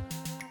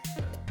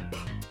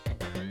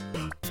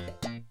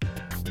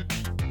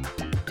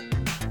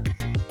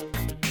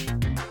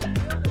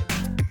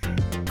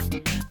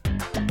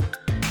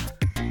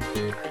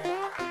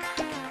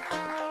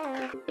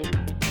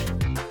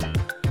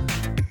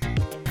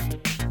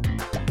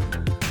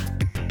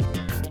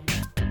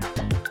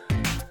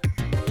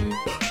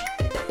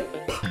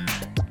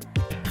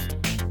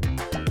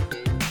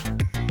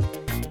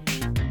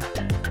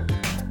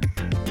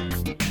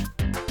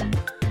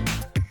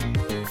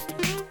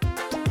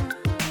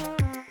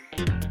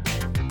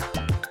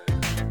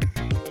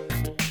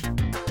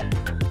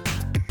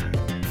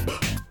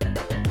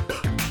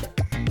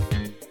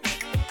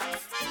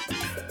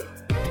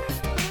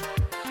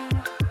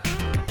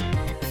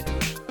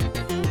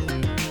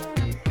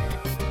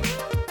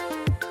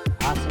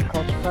 Austin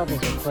Culture Club is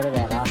recorded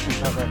at Austin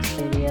Public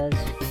Studios,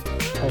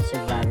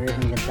 hosted by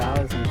Ruben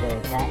Gonzalez and Joey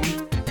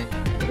Patton,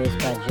 produced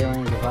by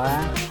Julian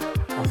Guevara,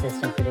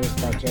 assistant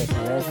produced by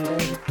Jason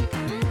Rosenberg.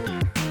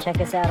 Check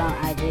us out on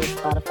IG,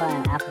 Spotify,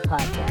 and Apple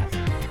Podcasts.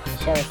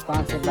 The show is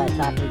sponsored by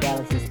Top of the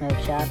Galaxy Smoke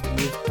Shop.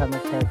 Use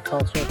promo code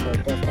CULTURE for a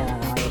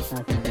discount on all your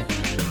smoking goods.